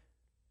complicated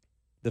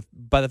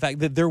by the fact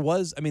that there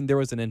was an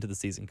end to the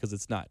season because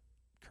it's not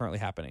currently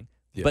happening.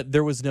 Yeah. But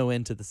there was no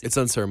end to the season. It's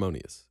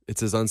unceremonious.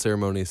 It's as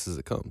unceremonious as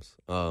it comes.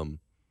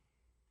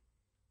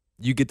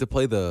 You get to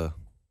play the,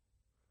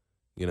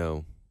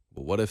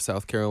 what if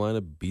South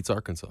Carolina beats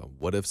Arkansas?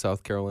 What if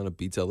South Carolina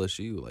beats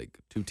LSU?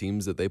 2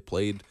 teams that they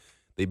played,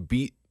 they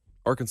beat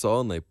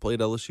Arkansas and they played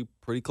LSU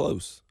pretty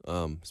close,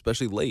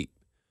 especially late.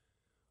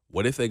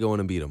 What if they go in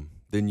and beat them?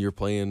 Then you're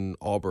playing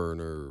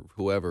Auburn or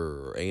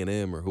whoever, or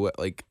A&M or whoever.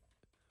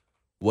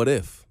 What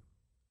if?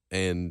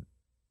 And,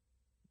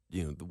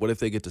 what if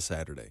they get to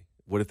Saturday?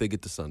 What if they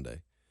get to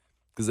Sunday?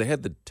 Because they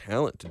had the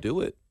talent to do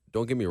it.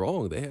 Don't get me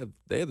wrong. They had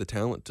the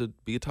talent to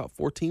be a top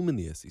 4 team in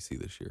the SEC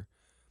this year.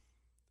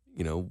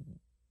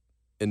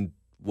 And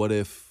what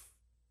if,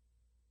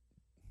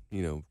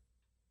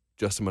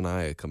 Justin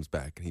Minaya comes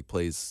back and he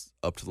plays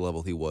up to the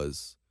level he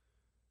was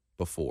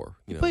before.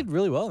 He played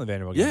really well in the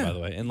Vanderbilt game, by the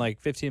way, in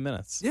 15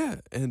 minutes. Yeah,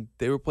 and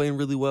they were playing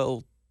really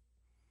well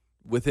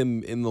with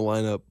him in the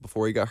lineup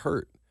before he got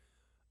hurt.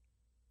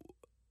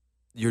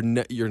 You're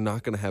not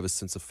going to have a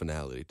sense of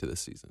finality to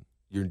this season.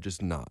 You're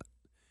just not.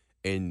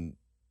 And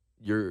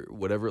you're,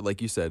 whatever,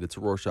 like you said, it's a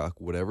Rorschach.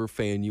 Whatever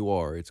fan you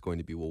are, it's going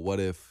to be, well, what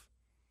if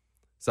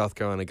South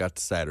Carolina got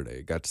to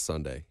Saturday, got to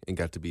Sunday, and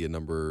got to be a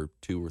number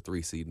 2 or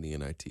 3 seed in the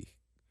NIT?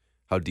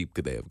 How deep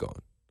could they have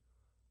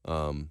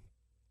gone?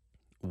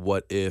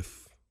 What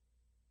if,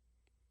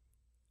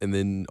 and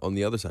then on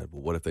the other side,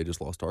 well, what if they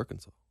just lost to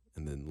Arkansas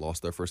and then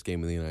lost their first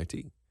game in the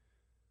NIT?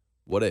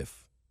 What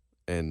if?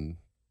 And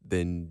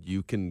then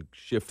you can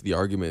shift the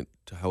argument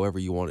to however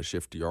you want to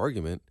shift your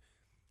argument,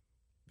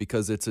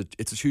 because it's a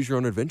choose your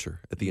own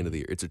adventure at the end of the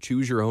year. It's a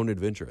choose your own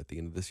adventure at the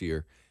end of this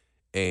year,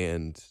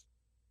 and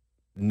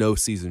no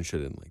season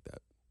should end like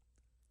that.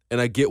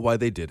 And I get why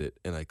they did it,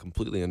 and I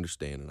completely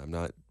understand, and I'm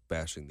not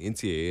bashing the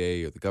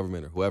NCAA or the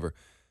government or whoever,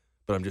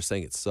 but I'm just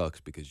saying it sucks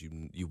because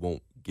you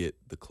won't get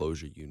the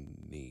closure you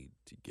need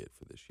to get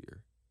for this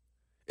year.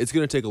 It's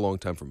going to take a long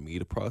time for me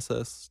to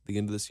process the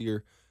end of this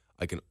year.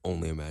 I can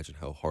only imagine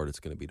how hard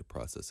it's going to be to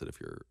process it if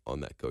you're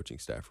on that coaching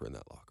staff or in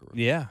that locker room.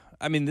 Yeah.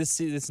 I mean, this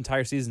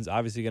entire season is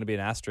obviously going to be an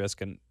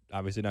asterisk, and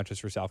obviously not just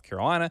for South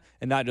Carolina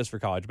and not just for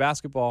college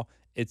basketball.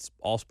 It's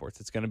all sports.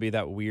 It's going to be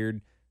that weird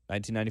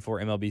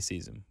 1994 MLB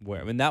season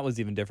where, I mean, that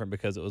was even different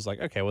because it was like,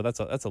 okay, well, that's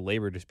a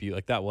labor dispute.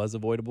 Like, that was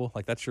avoidable.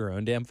 Like, that's your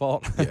own damn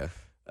fault. Yeah.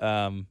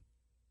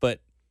 But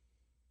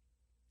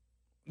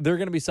there are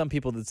going to be some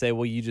people that say,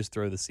 well, you just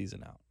throw the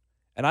season out.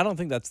 And I don't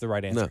think that's the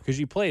right answer because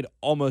you played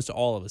almost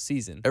all of a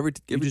season. Every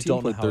you just team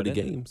don't know played how it 30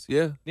 ended. games.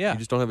 Yeah. Yeah. You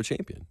just don't have a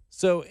champion.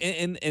 So,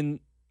 and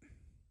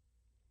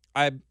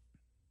I,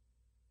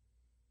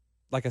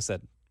 like I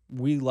said,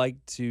 we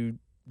like to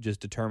just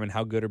determine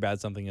how good or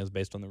bad something is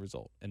based on the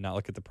result and not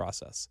look at the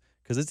process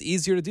because it's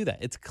easier to do that.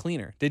 It's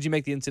cleaner. Did you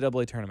make the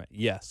NCAA tournament?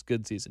 Yes,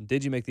 good season.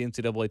 Did you make the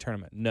NCAA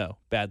tournament? No,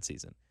 bad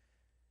season.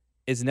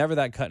 It's never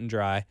that cut and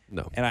dry.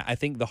 No. And I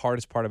think the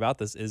hardest part about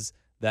this is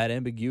that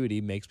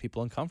ambiguity makes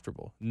people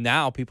uncomfortable.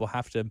 Now people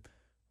have to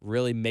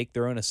really make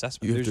their own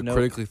assessment. You have to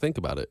critically think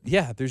about it.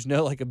 Yeah, there's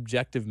no like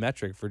objective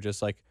metric for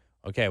just like,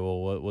 okay,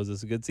 well, was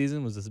this a good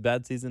season? Was this a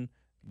bad season?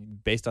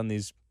 Based on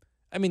these,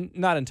 I mean,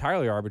 not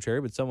entirely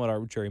arbitrary, but somewhat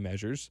arbitrary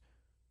measures.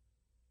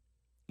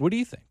 What do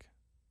you think?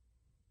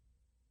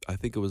 I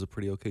think it was a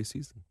pretty okay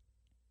season.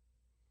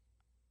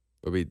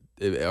 Are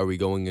we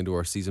going into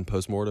our season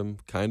postmortem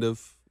kind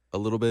of a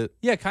little bit?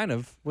 Yeah, kind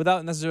of.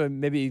 Without necessarily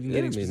maybe even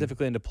getting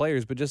specifically into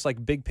players, but just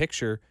like big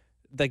picture,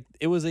 like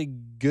it was a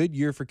good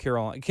year for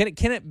Carolina.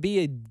 Can it be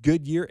a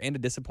good year and a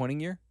disappointing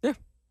year? Yeah.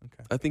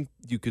 Okay. I think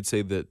you could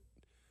say that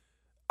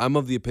I'm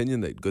of the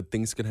opinion that good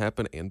things can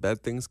happen and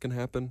bad things can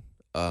happen.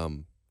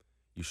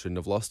 You shouldn't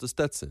have lost to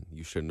Stetson.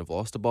 You shouldn't have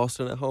lost to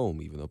Boston at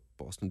home, even though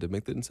Boston did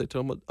make the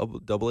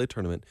NCAA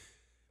tournament.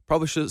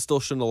 Probably still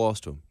shouldn't have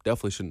lost to him.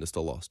 Definitely shouldn't have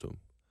still lost to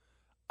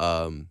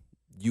him.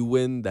 You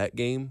win that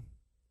game.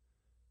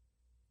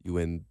 You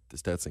win the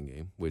Stetson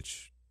game,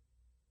 which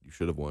you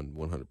should have won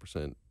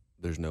 100%.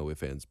 There's no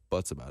ifs, ands,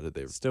 buts about it.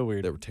 They were still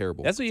weird. They were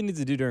terrible. That's what you need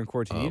to do during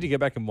quarantine. You need to get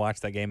back and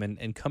watch that game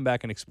and come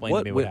back and explain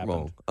to me what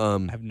happened.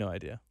 Wrong? I have no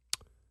idea.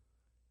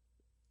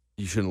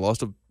 You shouldn't have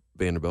lost to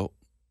Vanderbilt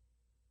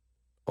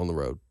on the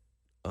road.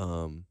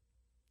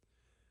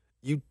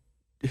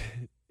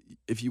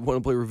 If you want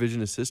to play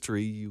revisionist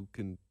history, you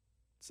can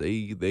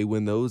say they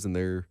win those and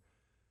they're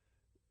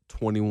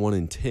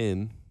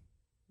 21-10.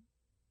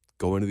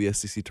 Go into the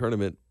SEC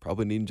tournament,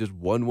 probably needing just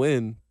one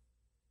win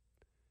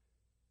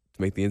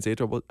to make the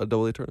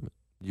NCAA tournament.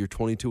 You're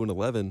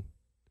 22-11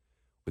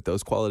 with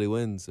those quality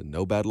wins and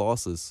no bad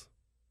losses.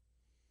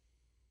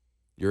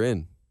 You're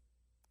in.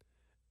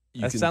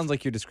 Sounds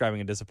like you're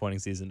describing a disappointing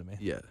season to me.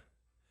 Yeah.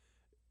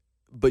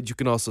 But you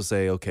can also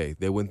say, okay,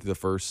 they went through the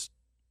first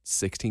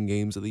 16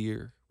 games of the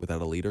year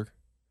without a leader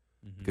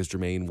because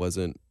Jermaine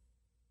wasn't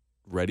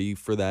ready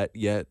for that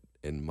yet,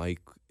 and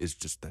Mike is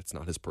that's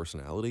not his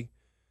personality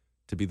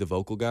to be the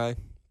vocal guy.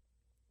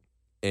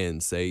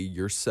 And say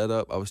you're set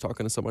up. I was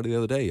talking to somebody the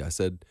other day. I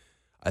said,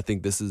 I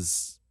think this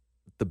is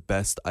the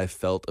best I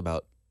felt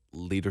about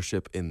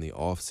leadership in the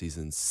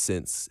offseason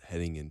since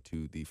heading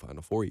into the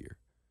Final Four year.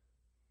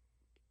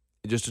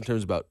 Just in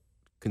terms about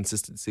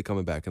consistency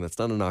coming back. And that's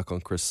not a knock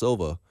on Chris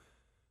Silva,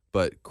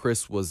 but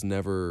Chris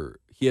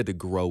he had to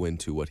grow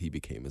into what he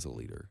became as a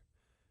leader.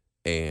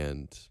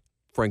 And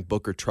Frank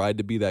Booker tried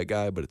to be that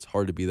guy, but it's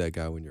hard to be that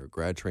guy when you're a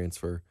grad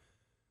transfer.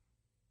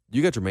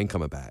 You got Jermaine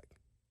coming back.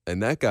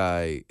 And that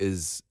guy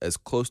is as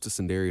close to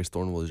Sindarius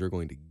Thornwell as you're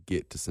going to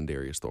get to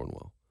Sindarius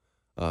Thornwell,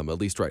 at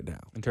least right now.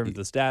 In terms of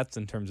the stats,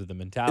 in terms of the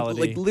mentality.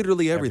 Like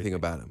literally everything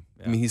about him.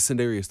 Yeah. I mean, he's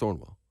Sindarius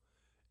Thornwell.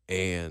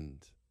 And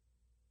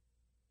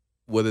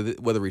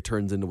whether he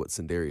turns into what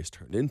Sindarius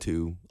turned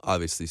into,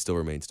 obviously still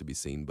remains to be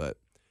seen. But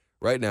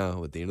right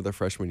now, at the end of their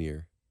freshman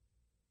year,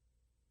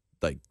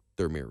 like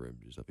they're mirror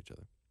images of each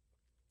other.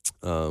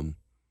 So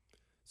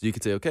you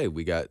could say, okay,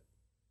 we got,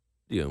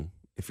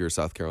 if you're a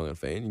South Carolina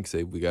fan, you can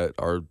say we got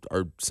our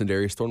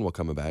Sindarius Thornwell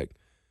coming back.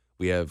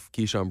 We have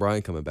Keyshawn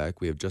Bryant coming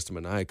back. We have Justin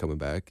Minaya coming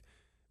back.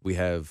 We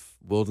have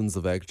Wildens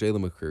Levesque,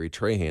 Jalen McCreary,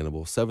 Trey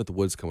Hannibal, Seventh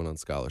Woods coming on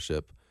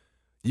scholarship.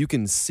 You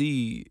can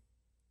see,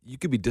 you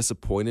could be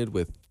disappointed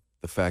with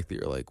the fact that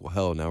you're like, well,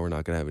 hell, now we're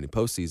not going to have any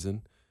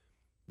postseason.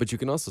 But you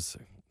can also say,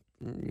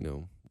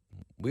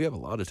 we have a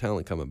lot of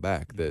talent coming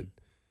back that,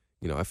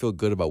 I feel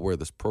good about where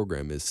this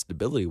program is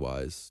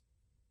stability-wise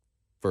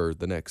for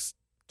the next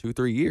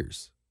 2-3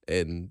 years.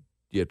 And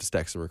you have to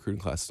stack some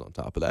recruiting classes on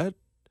top of that.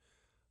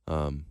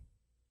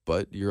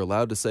 But you're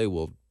allowed to say,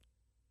 well,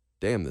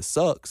 damn, this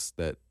sucks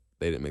that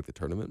they didn't make the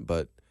tournament.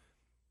 But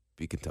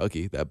beat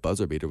Kentucky, that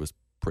buzzer beater was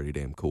pretty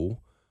damn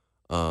cool.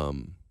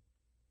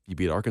 You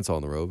beat Arkansas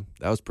on the road.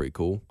 That was pretty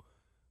cool.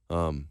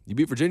 You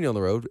beat Virginia on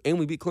the road, and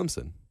we beat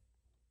Clemson.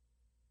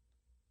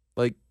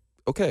 Like,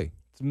 okay.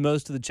 It's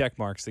most of the check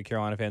marks that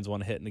Carolina fans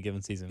want to hit in a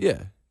given season.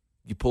 Yeah.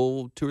 You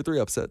pull 2 or 3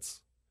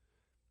 upsets.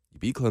 You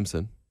beat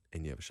Clemson,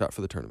 and you have a shot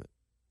for the tournament.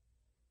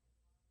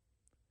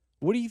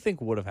 What do you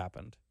think would have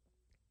happened?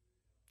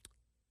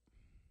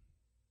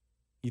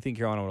 You think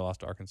Carolina would have lost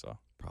to Arkansas?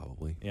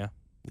 Probably. Yeah?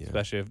 Yeah.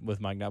 Especially with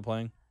Mike not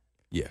playing?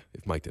 Yeah,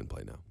 if Mike didn't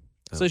play now.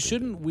 So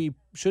shouldn't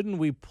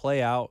we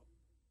play out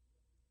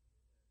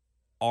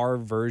our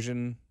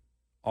version,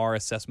 our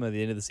assessment of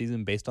the end of the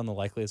season based on the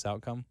likeliest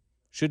outcome?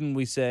 Shouldn't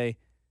we say,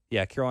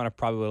 yeah, Carolina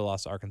probably would have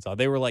lost to Arkansas.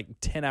 They were like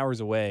 10 hours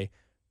away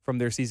from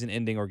their season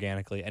ending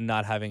organically and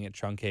not having it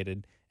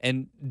truncated.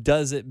 And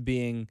does it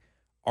being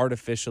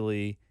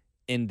artificially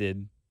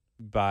ended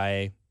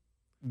by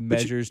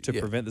measures to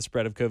prevent the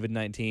spread of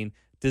COVID-19,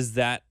 does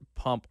that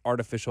pump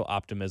artificial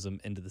optimism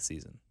into the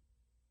season?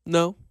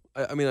 No.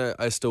 I mean,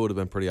 I still would have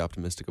been pretty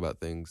optimistic about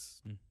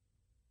things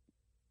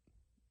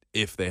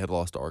if they had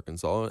lost to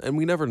Arkansas. And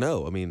we never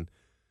know. I mean,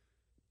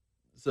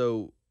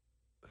 so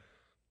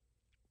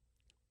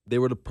they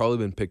would have probably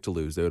been picked to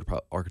lose.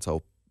 Arkansas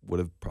would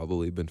have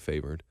probably been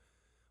favored.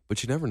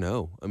 But you never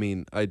know. I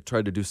mean, I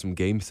tried to do some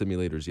game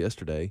simulators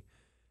yesterday,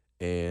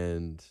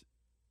 and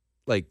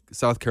like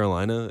South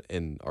Carolina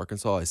and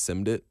Arkansas, I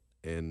simmed it,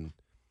 and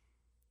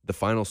the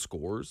final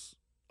scores,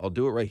 I'll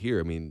do it right here.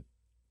 I mean,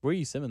 where are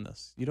you simming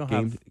this? You don't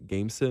have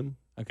game sim?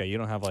 Okay, you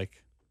don't have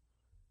like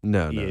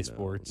EA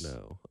Sports.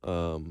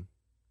 No.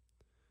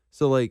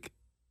 So like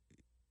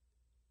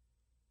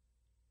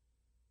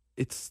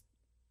it's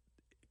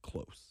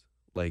close.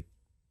 Like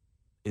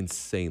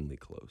insanely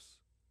close.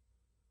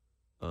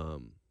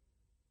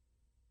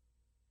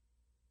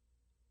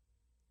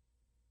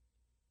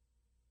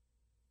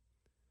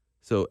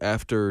 So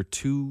after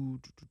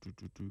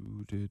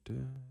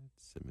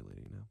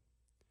simulating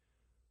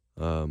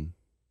now.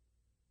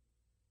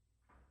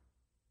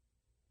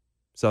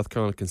 South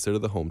Carolina consider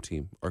the home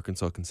team.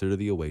 Arkansas consider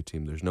the away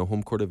team. There's no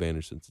home court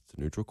advantage since it's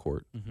a neutral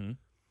court. Mm-hmm.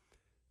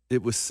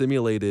 It was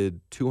simulated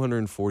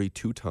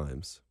 242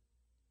 times,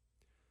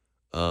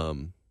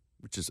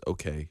 which is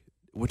okay.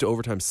 Went to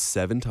overtime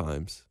 7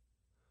 times.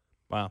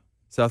 Wow.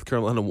 South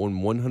Carolina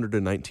won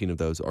 119 of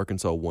those.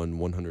 Arkansas won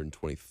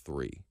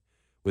 123,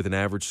 with an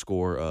average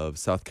score of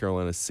South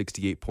Carolina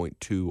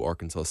 68.2,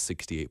 Arkansas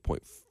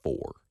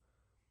 68.4.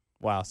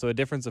 Wow, so a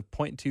difference of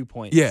 0.2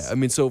 points. Yeah, I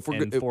mean, so if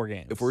we're in 4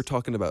 games. If we're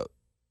talking about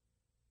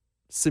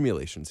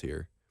simulations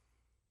here,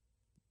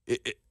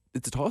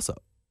 it's a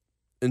toss-up.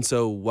 And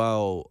so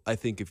while I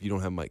think if you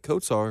don't have Mike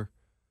Kotsar,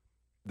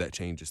 that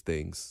changes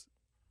things.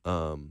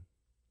 Like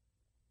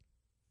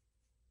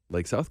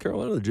South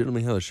Carolina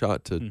legitimately had a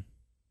shot to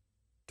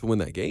win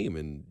that game,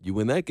 and you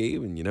win that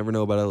game, and you never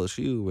know about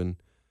LSU and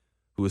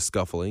who is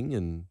scuffling,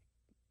 and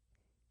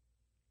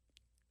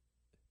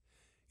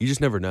you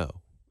just never know.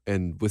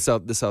 And with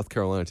the South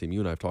Carolina team, you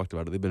and I have talked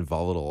about it, they've been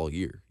volatile all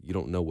year. You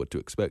don't know what to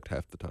expect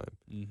half the time.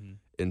 Mm-hmm.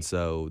 And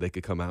so they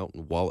could come out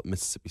and wallop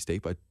Mississippi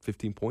State by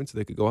 15 points. Or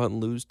they could go out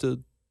and lose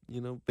to,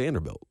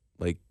 Vanderbilt.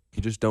 Like,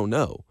 you just don't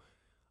know.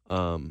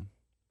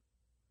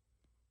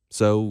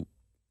 So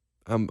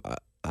I'm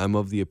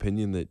of the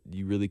opinion that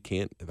you really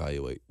can't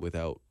evaluate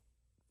without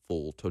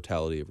full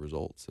totality of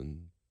results.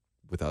 And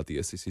without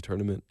the SEC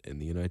tournament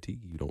and the NIT,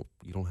 you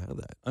don't have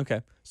that.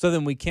 Okay. So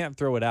then we can't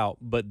throw it out,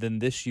 but then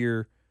this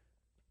year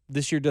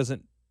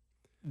doesn't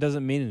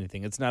mean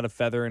anything. It's not a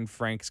feather in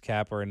Frank's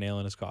cap or a nail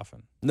in his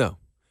coffin. No.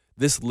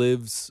 This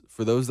lives,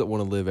 for those that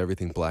want to live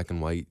everything black and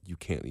white, you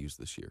can't use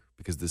this year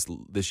because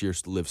this year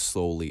lives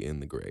solely in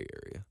the gray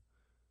area.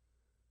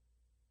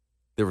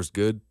 There was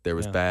good, there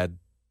was bad.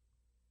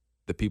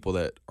 The people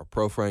that are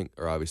pro Frank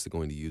are obviously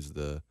going to use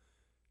the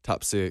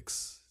top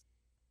 6.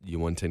 You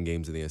won 10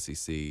 games in the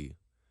SEC.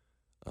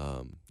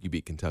 You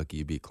beat Kentucky,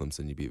 you beat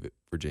Clemson, you beat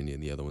Virginia,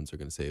 and the other ones are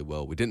going to say,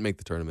 well, we didn't make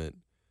the tournament.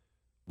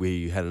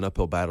 We had an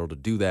uphill battle to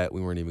do that.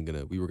 We were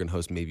going to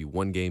host maybe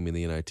one game in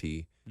the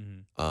NIT.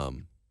 Mm-hmm.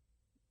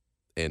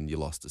 And you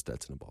lost to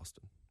Stetson and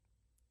Boston.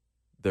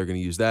 They're going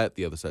to use that.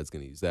 The other side's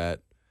going to use that.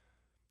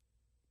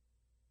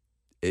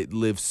 It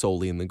lives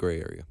solely in the gray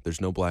area.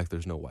 There's no black.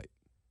 There's no white.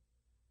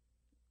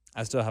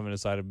 I still haven't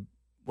decided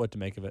what to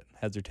make of it,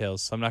 heads or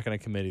tails. So I'm not going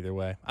to commit either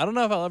way. I don't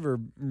know if I'll ever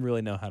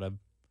really know how to.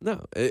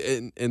 No,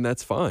 and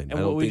that's fine.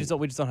 And we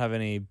just don't have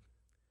any.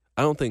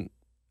 I don't think.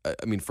 I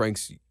mean,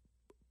 Frank's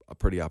a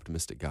pretty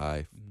optimistic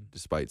guy,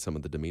 despite some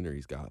of the demeanor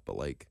he's got. But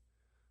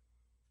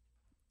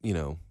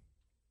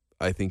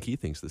I think he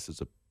thinks this is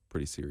a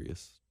pretty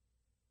serious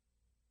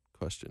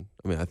question.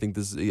 I mean, I think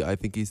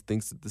he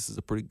thinks that this is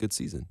a pretty good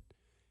season.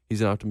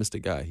 He's an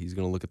optimistic guy. He's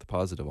going to look at the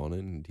positive on it,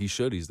 and he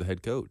should. He's the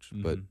head coach.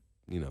 Mm-hmm. But,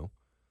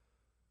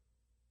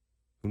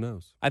 who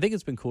knows? I think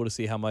it's been cool to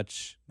see how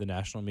much the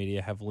national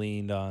media have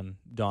leaned on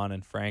Don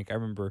and Frank. I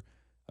remember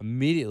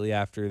immediately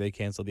after they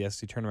canceled the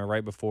SEC tournament,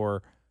 right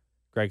before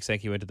Greg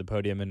Sankey went to the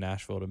podium in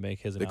Nashville to make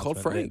his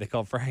announcement. They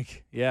called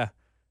Frank. Yeah.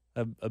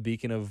 A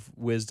beacon of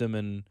wisdom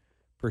and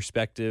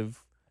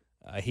perspective.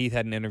 Heath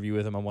had an interview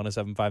with him on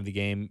 107.5 The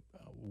Game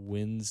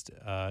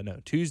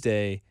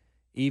Tuesday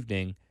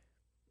evening,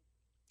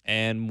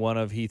 and one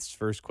of Heath's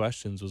first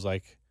questions was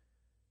like,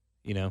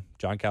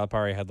 John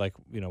Calipari had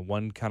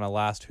one kind of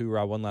last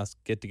hoorah, one last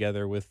get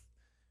together with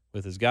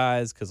his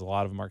guys because a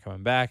lot of them aren't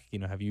coming back.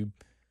 Have you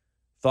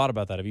thought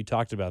about that? Have you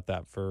talked about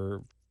that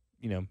for,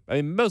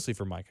 mostly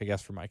for Mike, I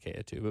guess for Mike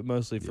Kaya too, but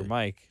mostly for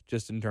Mike,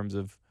 just in terms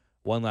of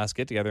one last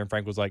get together. And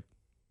Frank was like,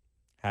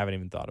 haven't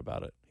even thought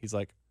about it. He's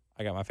like,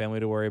 I got my family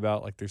to worry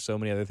about. Like, there's so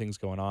many other things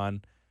going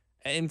on.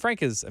 And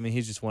Frank is, I mean,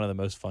 he's just one of the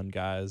most fun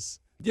guys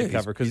to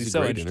cover because he's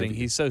so interesting.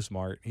 Interview. He's so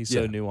smart. He's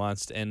so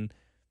nuanced. And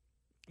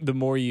the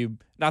more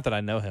not that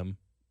I know him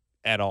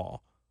at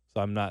all,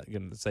 so I'm not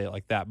going to say it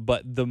like that,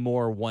 but the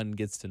more one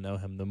gets to know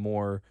him, the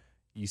more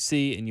you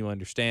see and you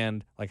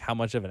understand like how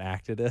much of an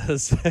act it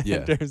is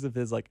in terms of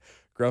his like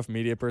gruff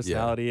media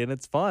personality. And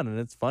it's fun and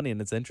it's funny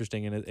and it's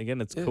interesting. And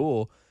it's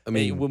cool. I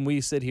mean, when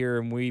we sit here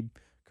and we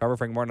cover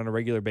Frank Martin on a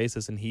regular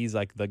basis and he's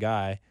like the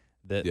guy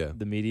that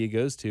the media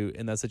goes to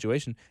in that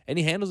situation, and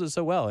he handles it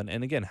so well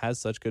and again has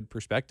such good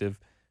perspective.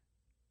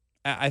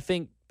 I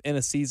think in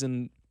a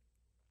season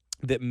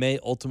that may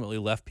ultimately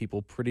left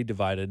people pretty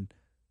divided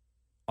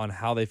on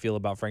how they feel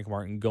about Frank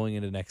Martin going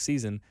into next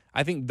season,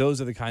 I think those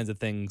are the kinds of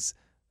things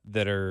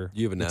that are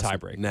you have a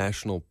tiebreaker.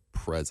 National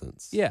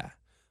presence. Yeah.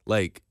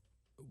 Like,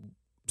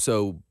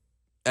 so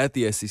at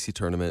the SEC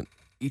tournament,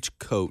 each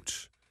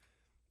coach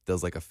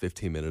does like a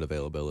 15-minute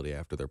availability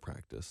after their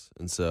practice.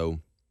 And so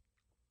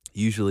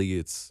usually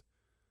it's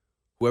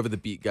whoever the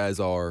beat guys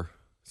are.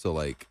 So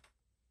like,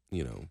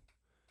 you know,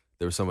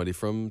 there was somebody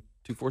from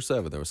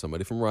 247, there was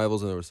somebody from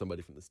Rivals, and there was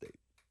somebody from the state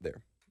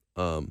there.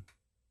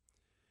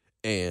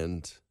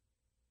 And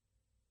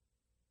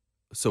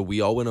so we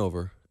all went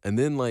over, and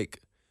then like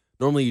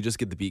normally you just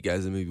get the beat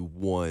guys and maybe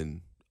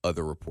one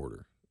other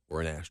reporter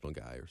or a national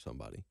guy or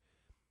somebody.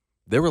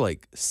 There were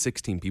like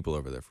 16 people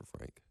over there for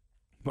Frank.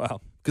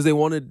 Wow. Because they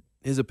wanted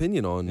his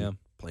opinion on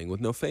playing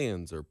with no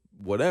fans or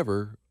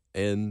whatever,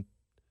 and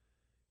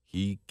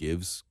he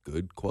gives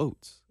good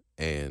quotes.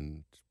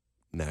 And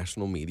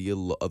national media,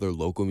 other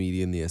local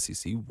media in the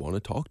SEC want to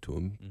talk to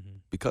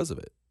him because of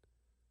it.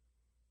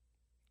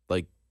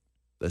 Like,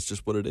 that's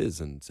just what it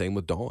is. And same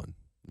with Dawn.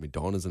 I mean,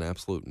 Dawn is an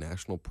absolute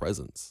national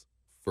presence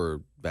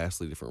for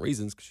vastly different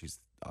reasons because she's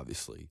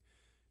obviously,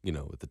 you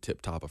know, at the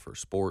tip top of her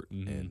sport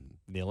and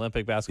the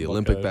Olympic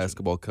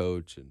basketball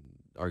coach and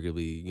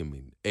arguably, I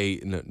mean,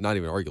 not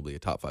even arguably a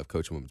top 5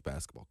 coach in women's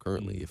basketball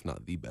currently, if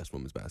not the best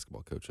women's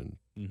basketball coach in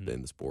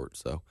the sport.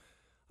 So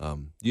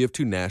you have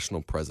 2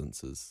 national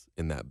presences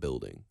in that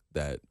building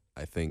that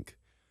I think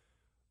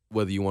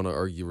whether you want to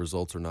argue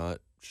results or not,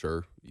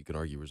 sure, you can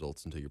argue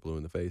results until you're blue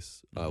in the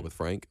face with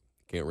Frank.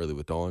 Can't really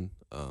with Dawn.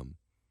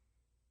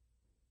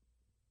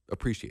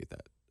 Appreciate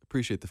that.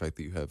 Appreciate the fact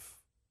that you have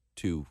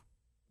 2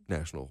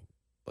 national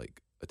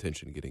like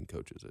attention-getting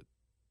coaches at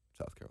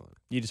South Carolina.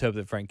 You just hope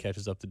that Frank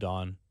catches up to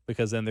Dawn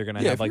because then they're going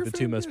to have like the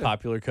 2 most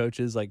popular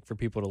coaches like for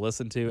people to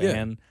listen to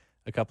and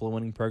a couple of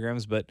winning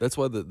programs. But that's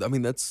why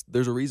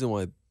there's a reason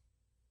why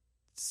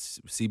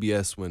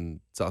CBS, when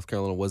South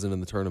Carolina wasn't in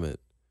the tournament,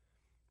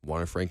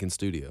 wanted Frank in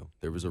studio.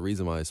 There was a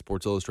reason why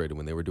Sports Illustrated,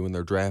 when they were doing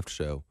their draft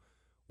show,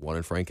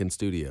 wanted Frank in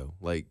studio.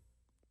 Like,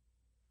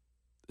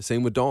 the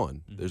same with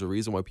Dawn. There's a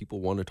reason why people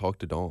want to talk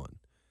to Dawn.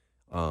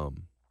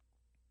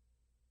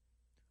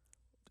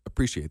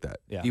 Appreciate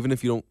that. Yeah. Even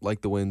if you don't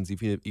like the wins,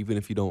 even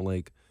if you don't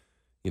like,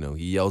 you know,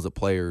 he yells at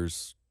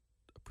players,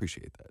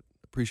 appreciate that.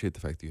 Appreciate the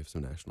fact that you have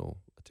some national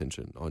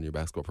attention on your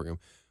basketball program,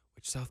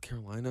 which South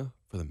Carolina,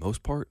 for the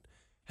most part,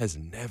 has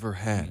never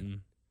had.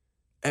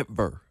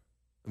 Ever.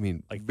 I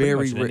mean, like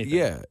very rare.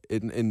 Yeah.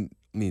 And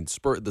I mean,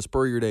 the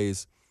Spurrier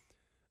days,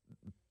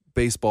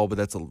 baseball, but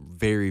that's a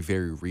very,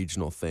 very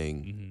regional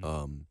thing.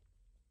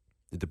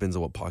 It depends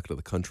on what pocket of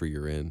the country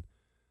you're in.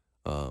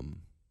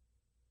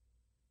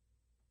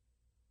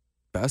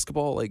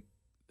 Basketball, like,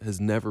 has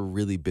never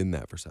really been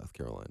that for South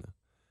Carolina.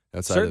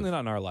 Certainly not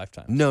in our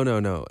lifetime.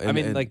 No. I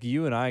mean, like,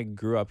 you and I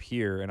grew up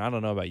here, and I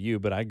don't know about you,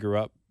 but I grew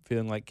up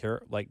feeling like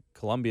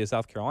Columbia,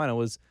 South Carolina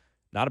was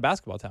not a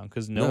basketball town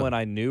because no one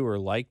I knew or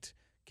liked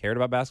cared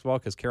about basketball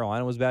because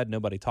Carolina was bad.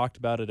 Nobody talked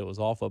about it. It was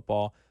all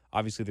football.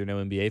 Obviously, there are no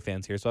NBA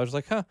fans here. So I was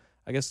like, I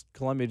guess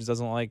Columbia just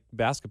doesn't like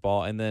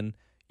basketball. And then,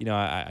 you know,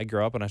 I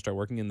grew up and I started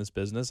working in this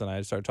business, and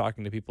I started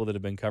talking to people that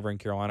have been covering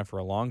Carolina for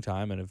a long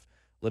time and have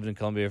lived in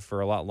Columbia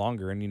for a lot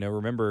longer. And, you know,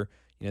 remember,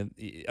 you know,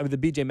 I mean, the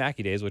BJ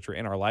Mackey days, which were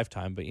in our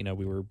lifetime, but, you know,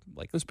 we were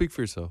like. Let's speak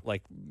for yourself.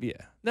 Like, yeah.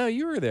 No,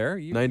 you were there.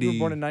 You were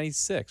born in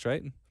 96,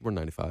 right? We're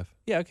 95.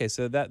 Yeah, okay.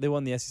 So they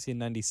won the SEC in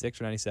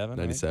 96 or 97.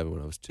 97 right?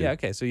 when I was 2. Yeah,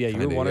 okay. So, yeah,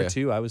 you were 1 or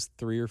 2. I was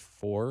 3 or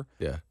 4.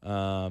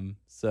 Yeah.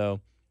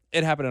 So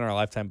it happened in our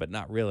lifetime, but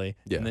not really.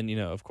 Yeah. And then, you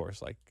know, of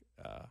course, like,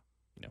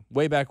 you know,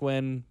 way back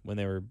when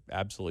they were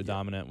absolutely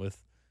dominant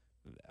with,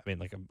 I mean,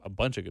 like a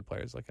bunch of good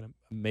players, like an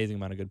amazing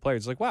amount of good players.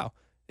 It's like, wow,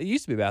 it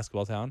used to be a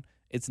basketball town.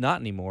 It's not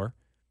anymore.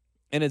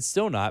 And it's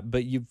still not,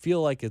 but you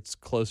feel like it's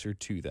closer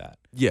to that.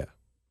 Yeah.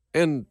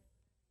 And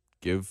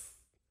give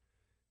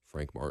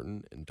Frank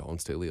Martin and Dawn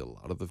Staley a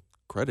lot of the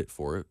credit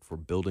for it, for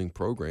building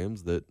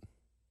programs that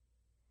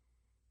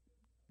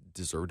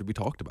deserve to be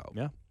talked about.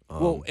 Yeah.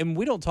 Well, and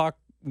we don't talk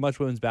much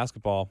women's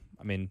basketball.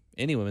 I mean,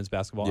 any women's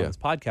basketball on this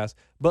podcast,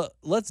 but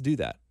let's do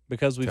that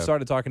because we've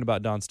started talking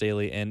about Dawn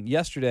Staley. And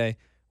yesterday,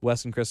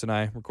 Wes and Chris and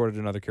I recorded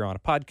another Carolina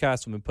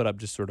podcast, and we put up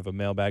just sort of a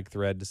mailbag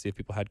thread to see if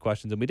people had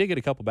questions. And we did get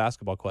a couple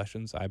basketball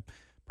questions. I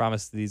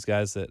promised these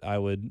guys that I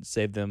would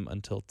save them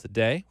until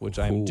today, which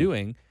I'm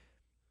doing.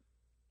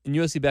 And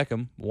USC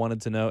Beckham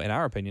wanted to know, in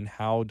our opinion,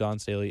 how Don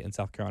Staley and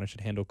South Carolina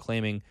should handle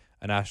claiming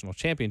a national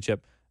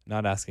championship,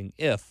 not asking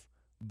if,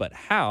 but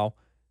how.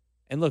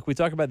 And look, we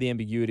talk about the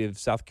ambiguity of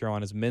South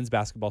Carolina's men's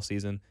basketball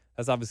season.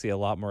 That's obviously a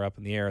lot more up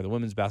in the air. The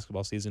women's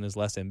basketball season is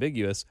less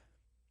ambiguous.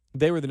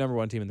 They were the number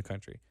one team in the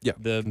country. Yeah,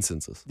 the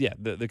consensus. Yeah,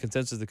 the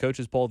consensus, the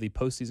coaches poll, the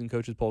postseason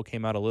coaches poll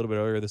came out a little bit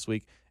earlier this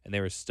week, and they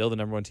were still the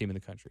number one team in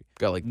the country.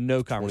 Got like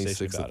no conversation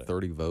 26 about of it.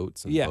 30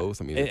 votes in Yeah, both.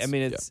 I mean,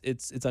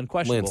 it's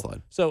unquestionable.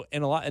 Landslide. So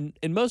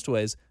in most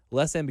ways,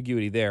 less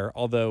ambiguity there.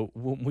 Although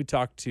when we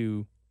talked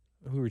to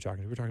who were we talking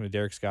to? We were talking to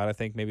Derek Scott, I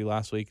think maybe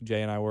last week.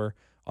 Jay and I were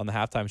on the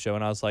halftime show,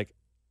 and I was like,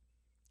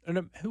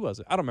 who was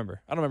it? I don't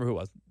remember who it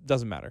was.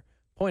 Doesn't matter.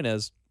 Point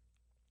is,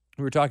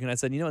 we were talking, and I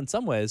said, in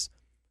some ways,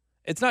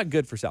 it's not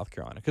good for South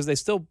Carolina because they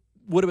still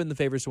would have been the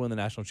favorites to win the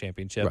national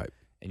championship. Right.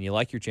 And you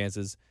like your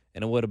chances,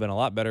 and it would have been a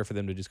lot better for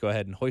them to just go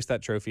ahead and hoist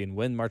that trophy and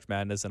win March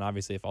Madness. And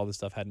obviously, if all this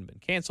stuff hadn't been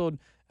canceled,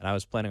 and I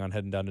was planning on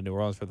heading down to New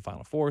Orleans for the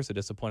Final Four, so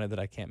disappointed that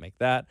I can't make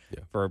that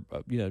for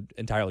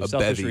entirely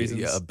selfish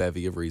reasons. Yeah, a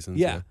bevy of reasons.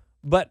 Yeah.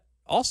 But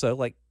also,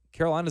 like,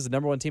 Carolina's the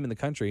number one team in the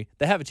country.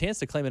 They have a chance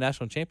to claim a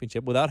national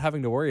championship without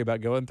having to worry about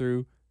going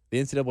through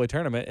the NCAA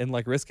tournament and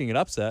like risking an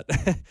upset.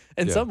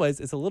 In some ways,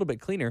 it's a little bit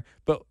cleaner.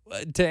 But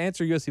to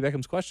answer USC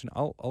Beckham's question,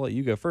 I'll let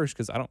you go first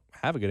because I don't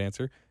have a good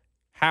answer.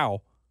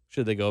 How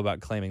should they go about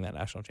claiming that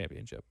national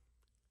championship?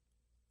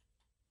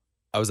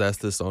 I was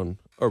asked this on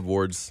our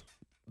boards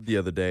the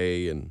other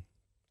day, and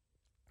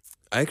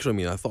I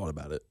thought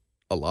about it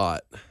a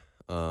lot.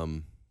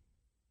 In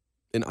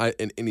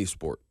any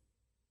sport,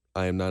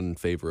 I am not in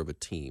favor of a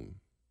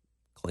team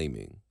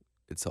claiming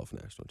itself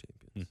national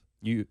champions.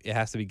 It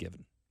has to be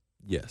given.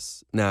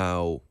 Yes.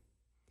 Now,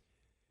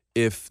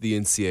 if the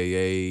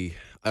NCAA,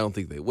 I don't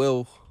think they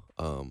will,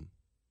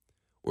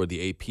 or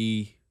the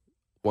AP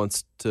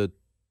wants to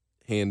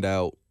hand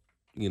out,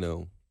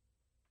 and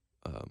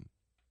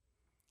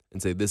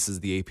say this is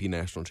the AP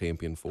national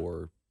champion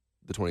for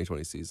the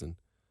 2020 season.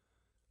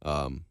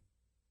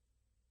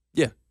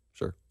 Yeah,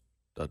 sure.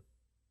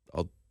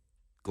 I'll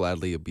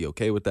gladly be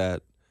okay with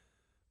that.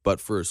 But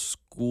for a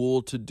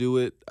school to do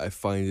it, I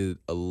find it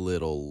a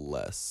little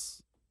less.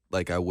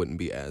 Like, I wouldn't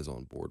be as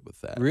on board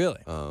with that.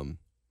 Really?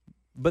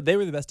 But they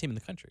were the best team in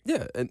the country.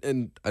 Yeah,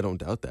 and I don't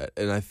doubt that.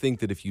 And I think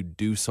that if you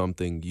do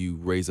something, you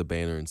raise a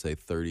banner and say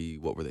 32-1.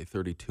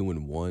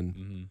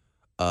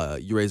 Mm-hmm.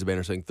 You raise a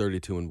banner saying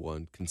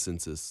 32-1,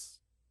 consensus.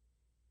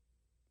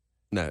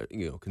 No,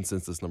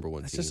 consensus number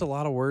one That's team. just a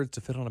lot of words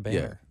to fit on a banner.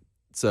 Yeah.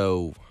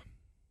 So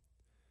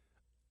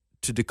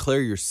to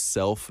declare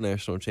yourself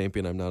national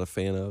champion, I'm not a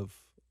fan of.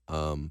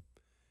 And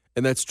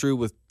that's true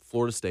with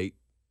Florida State,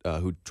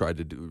 who tried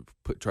to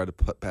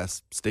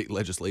pass state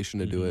legislation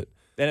to do it.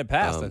 And it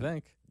passed, I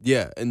think.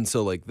 Yeah, and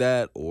so like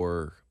that,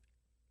 or,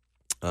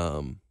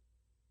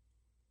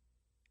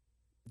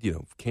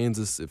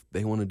 Kansas, if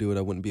they want to do it,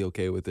 I wouldn't be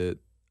okay with it.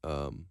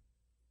 And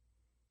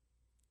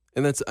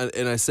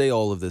I say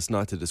all of this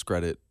not to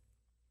discredit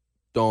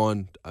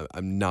Dawn.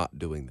 I'm not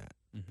doing that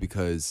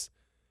because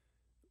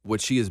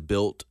what she has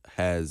built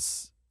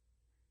has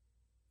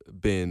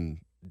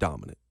been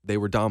dominant. They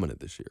were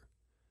dominant this year.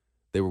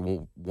 They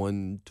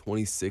won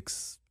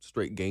 26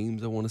 straight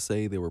games, I want to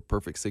say. They were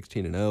perfect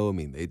 16-0. I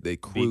mean, they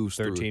cruised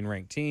beat 13 through.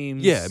 ranked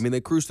teams. Yeah, I mean,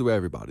 they cruised through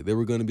everybody. They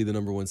were going to be the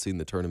number one seed in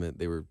the tournament.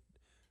 They were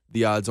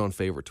the odds-on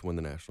favorite to win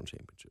the national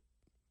championship.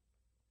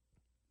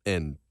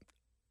 And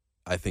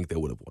I think they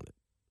would have won it.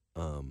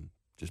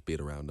 Just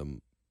being around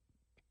them,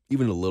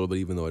 even a little bit,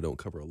 even though I don't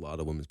cover a lot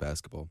of women's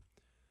basketball.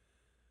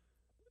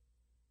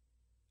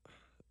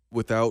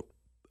 Without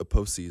a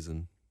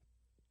postseason,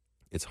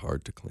 it's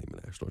hard to claim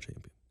a national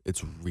champion.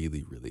 It's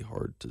really, really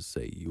hard to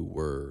say you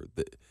were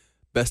the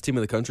best team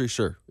in the country.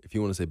 Sure, if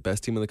you want to say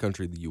best team in the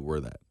country, you were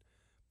that.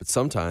 But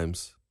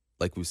sometimes,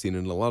 like we've seen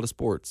in a lot of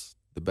sports,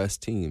 the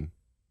best team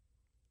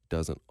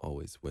doesn't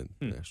always win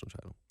the national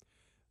title.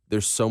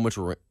 There's so much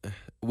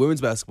women's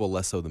basketball,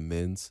 less so than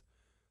men's.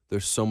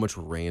 There's so much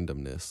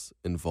randomness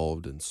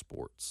involved in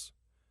sports.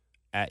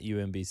 At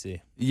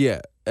UMBC.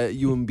 Yeah, at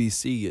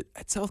UMBC,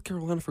 at South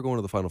Carolina for going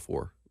to the Final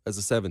Four as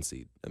a 7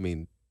 seed. I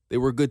mean, they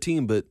were a good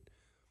team, but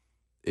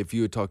if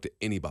you had talked to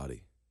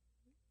anybody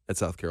at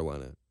South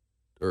Carolina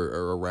or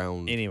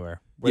around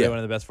anywhere, were they one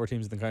of the best 4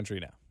 teams in the country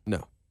now?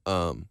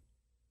 No.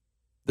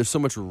 There's so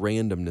much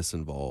randomness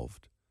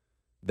involved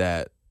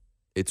that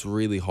it's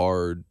really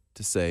hard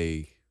to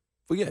say,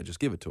 well, yeah, just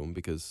give it to them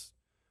because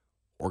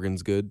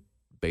Oregon's good,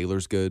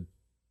 Baylor's good,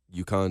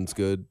 UConn's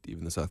good.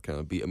 Even the South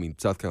Carolina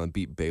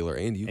beat Baylor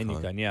and UConn. And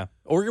UConn, yeah.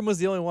 Oregon was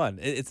the only one.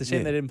 It's a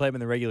shame they didn't play them in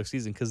the regular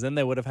season because then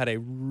they would have had a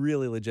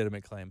really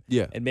legitimate claim.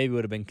 Yeah. And maybe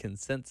would have been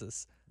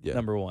consensus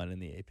number one in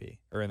the AP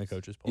or in the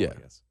coaches poll, I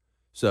guess.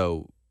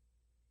 So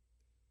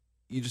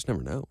you just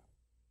never know.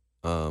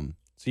 So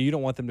you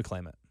don't want them to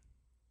claim it?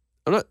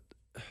 I'm not.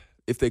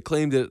 If they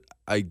claimed it,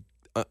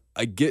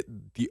 I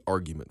get the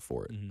argument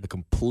for it. I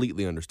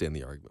completely understand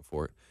the argument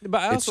for it.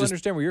 But I also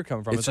understand where you're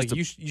coming from. It's like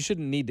you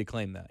shouldn't need to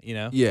claim that,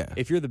 Yeah.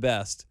 If you're the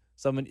best,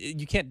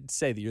 you can't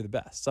say that you're the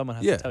best. Someone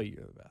has to tell you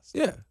you're the best.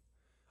 Yeah.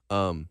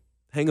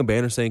 hang a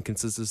banner saying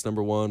Consistent's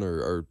number one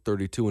or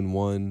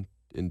 32-1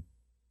 in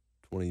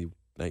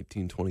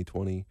 2019,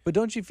 2020. But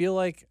don't you feel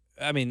like,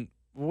 I mean,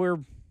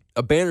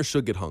 a banner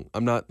should get hung.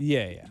 I'm not.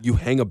 Yeah. You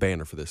hang a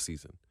banner for this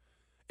season,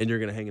 and you're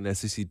going to hang an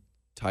SEC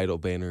title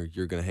banner.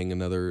 You're going to hang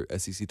another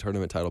SEC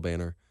tournament title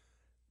banner.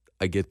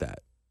 I get that.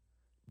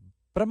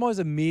 But I'm always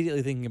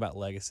immediately thinking about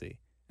legacy.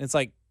 And it's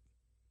like,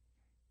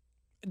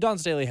 Dawn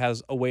Staley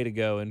has a way to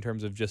go in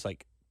terms of just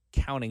like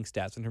counting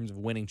stats, in terms of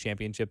winning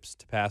championships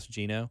to pass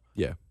Gino.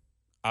 Yeah.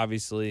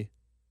 Obviously,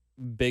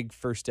 big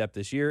first step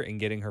this year in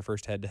getting her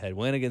first head-to-head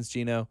win against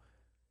Gino.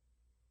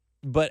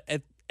 But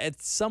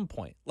at some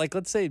point, like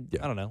let's say,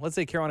 I don't know, let's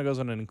say Carolina goes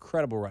on an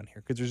incredible run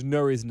here because there's no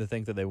reason to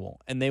think that they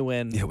won't. And they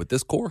win. Yeah, with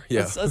this core?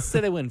 Yeah. Let's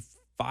say they win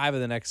 5 of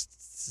the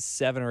next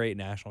 7 or 8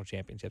 national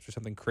championships or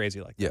something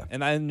crazy like that. Yeah.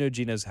 And I know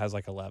Gino's has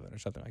like 11 or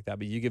something like that,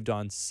 but you give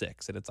Dawn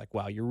 6 and it's like,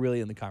 wow, you're really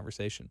in the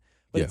conversation.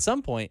 But at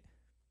some point,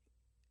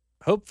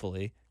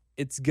 hopefully,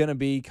 it's going to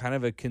be kind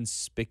of a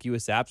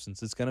conspicuous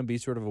absence. It's going to be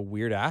sort of a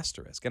weird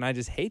asterisk. And I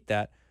just hate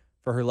that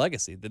for her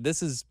legacy, that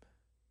this is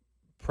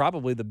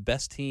probably the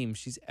best team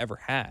she's ever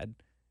had.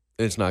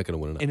 And it's not going to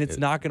win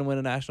not going to win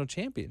a national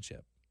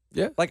championship.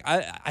 Yeah. Like,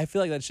 I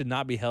feel like that should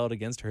not be held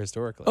against her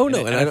historically. Oh,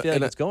 no. And I feel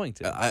like it's going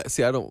to.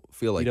 I don't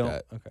feel like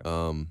that.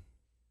 Okay.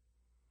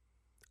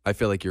 I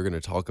feel like you're going to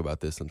talk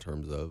about this in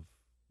terms of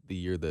the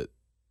year that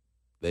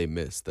they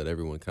missed, that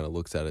everyone kind of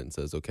looks at it and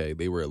says, okay,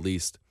 they were at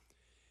least,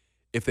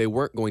 if they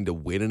weren't going to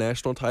win a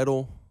national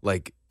title,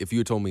 like if you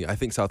had told me, I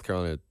think South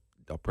Carolina,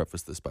 I'll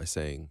preface this by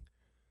saying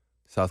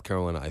South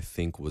Carolina, I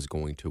think, was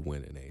going to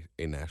win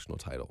a national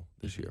title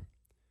this year.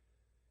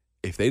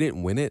 If they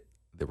didn't win it,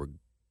 they were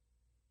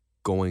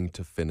going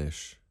to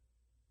finish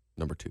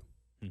number 2.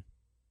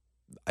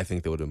 I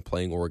think they would have been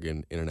playing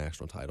Oregon in a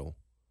national title,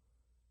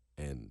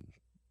 and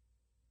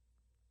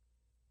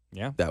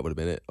that would have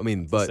been it. I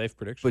mean, a safe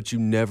prediction. But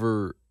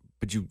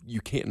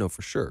you can't know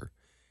for sure.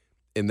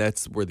 And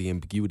that's where the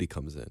ambiguity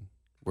comes in,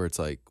 where it's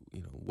like,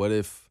 what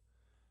if,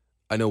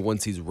 I know one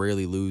seeds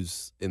rarely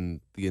lose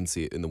in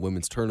the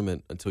women's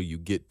tournament until you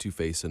get to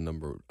face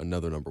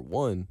another number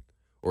 1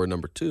 or a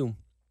number 2.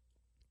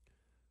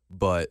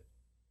 But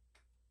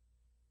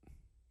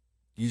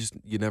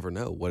you never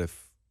know. What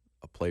if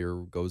a player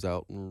goes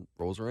out and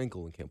rolls her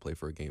ankle and can't play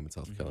for a game in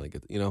South Carolina?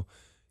 You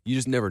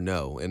just never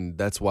know. And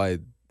that's why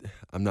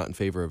I'm not in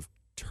favor of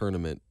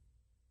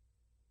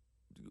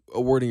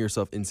awarding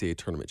yourself NCAA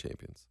tournament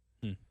champions.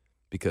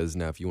 Because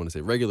now if you want to say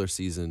regular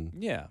season,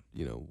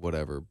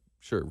 whatever,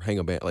 sure, hang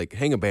a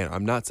banner.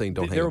 I'm not saying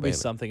don't hang a banner. There will be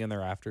something in their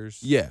rafters.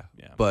 Yeah.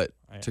 But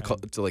to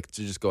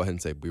just go ahead and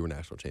say we were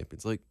national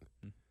champions, like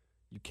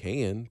you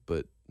can,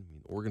 but I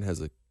mean, Oregon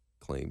has a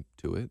claim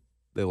to it.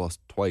 They lost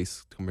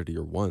twice compared to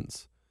your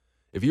once.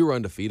 If you were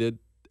undefeated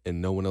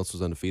and no one else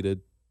was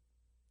undefeated,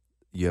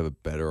 you have a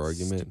better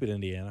argument. Stupid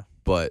Indiana.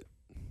 But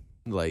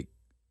like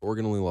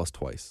Oregon only lost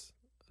twice.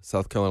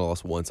 South Carolina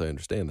lost once. I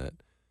understand that,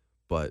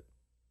 but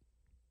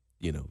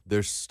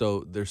there's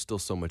still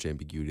so much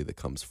ambiguity that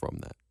comes from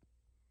that.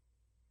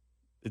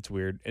 It's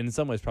weird, and in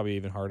some ways, probably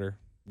even harder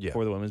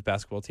for the women's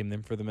basketball team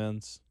than for the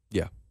men's.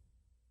 Yeah.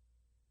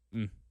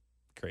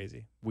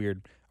 Crazy,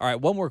 weird. All right,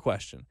 one more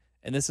question,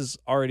 and this is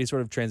already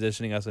sort of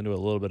transitioning us into a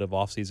little bit of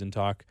off-season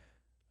talk.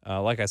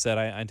 Like I said,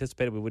 I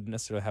anticipated we wouldn't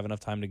necessarily have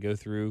enough time to go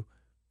through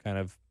kind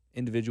of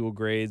individual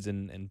grades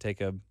and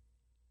take a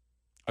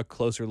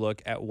closer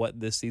look at what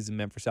this season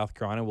meant for South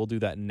Carolina. We'll do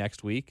that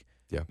next week.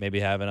 Yeah. Maybe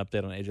have an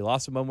update on AJ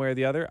Lawson one way or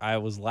the other. I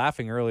was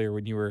laughing earlier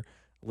when you were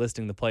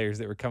listing the players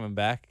that were coming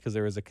back because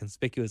there was a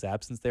conspicuous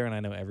absence there, and I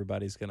know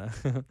everybody's gonna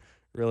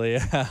really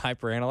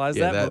hyperanalyze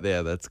that.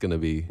 That's gonna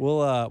be.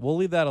 We'll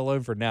leave that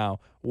alone for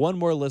now. One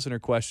more listener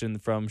question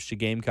from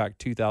Shigamecock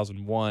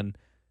 2001.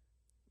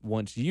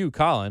 Wants you,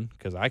 Colin,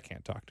 because I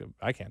can't talk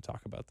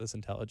about this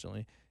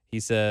intelligently.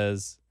 He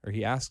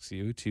asks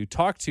you to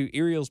talk to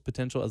Iriel's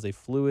potential as a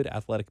fluid,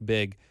 athletic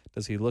big.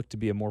 Does he look to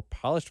be a more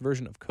polished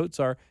version of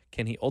Kotsar?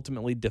 Can he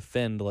ultimately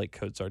defend like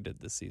Kotsar did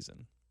this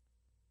season?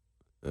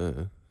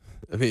 You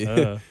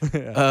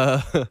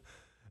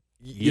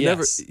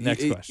Next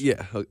question.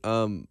 Yeah,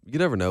 you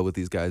never know with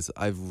these guys.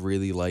 I've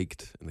really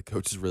liked, and the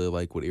coaches really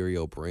like what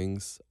Iriel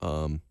brings.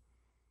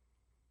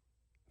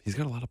 He's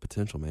got a lot of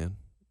potential, man.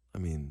 I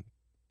mean,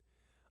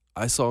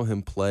 I saw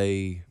him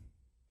play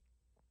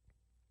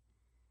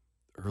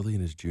early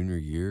in his junior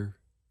year,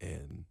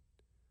 and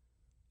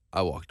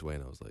I walked away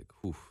and I was like,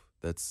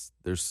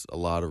 there's a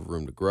lot of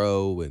room to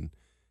grow, and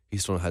he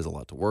still has a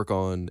lot to work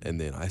on. And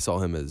then I saw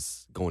him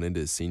as going into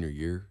his senior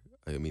year.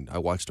 I mean, I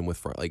watched him with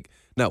Frank, like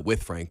not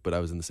with Frank, but I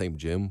was in the same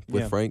gym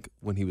with Frank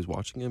when he was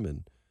watching him,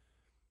 and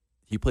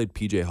he played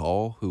PJ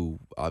Hall, who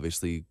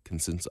obviously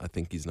I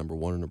think he's number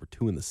 1 or number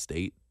 2 in the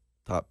state,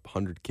 top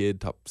 100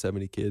 kid, top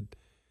 70 kid,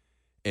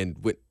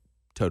 and went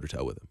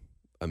toe-to-toe with him.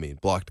 I mean,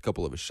 blocked a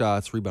couple of his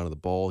shots, rebounded the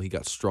ball. He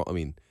got strong. I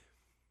mean,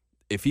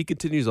 if he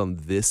continues on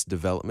this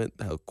development,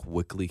 how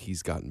quickly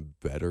he's gotten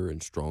better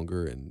and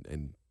stronger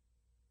and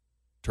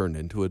turned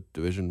into a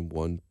Division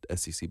I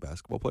SEC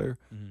basketball player,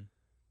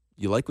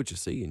 you like what you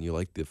see, and you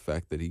like the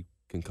fact that he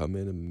can come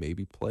in and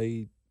maybe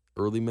play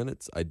early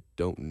minutes. I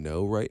don't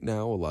know right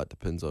now. A lot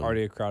depends on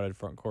Already a crowded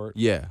front court.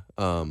 Yeah.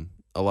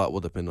 A lot will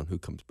depend on who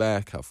comes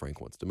back, how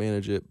Frank wants to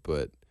manage it,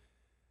 but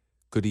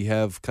could he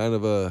have kind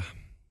of a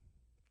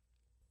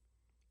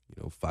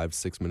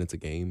 5-6 minutes a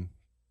game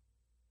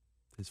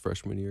his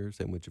freshman year,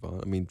 same with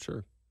Javon? I mean,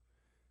 sure.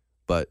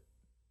 But,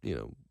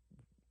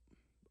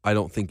 I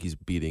don't think he's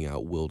beating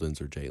out Wildens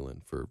or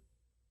Jalen for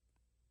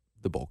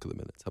the bulk of the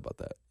minutes. How about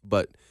that?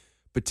 But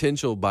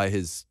potential by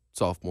his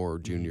sophomore,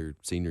 junior,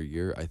 senior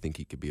year, I think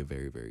he could be a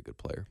very, very good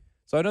player.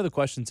 So I know the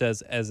question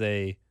says, as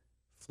a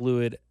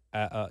fluid,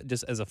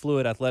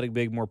 athletic,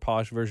 big, more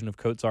polished version of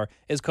Kotsar,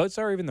 is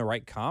Kotsar even the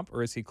right comp,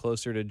 or is he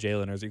closer to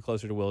Jalen, or is he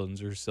closer to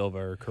Wildens or Silva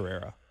or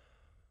Carrera?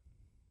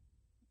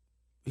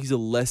 He's a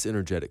less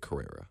energetic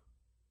Carrera.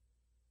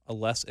 A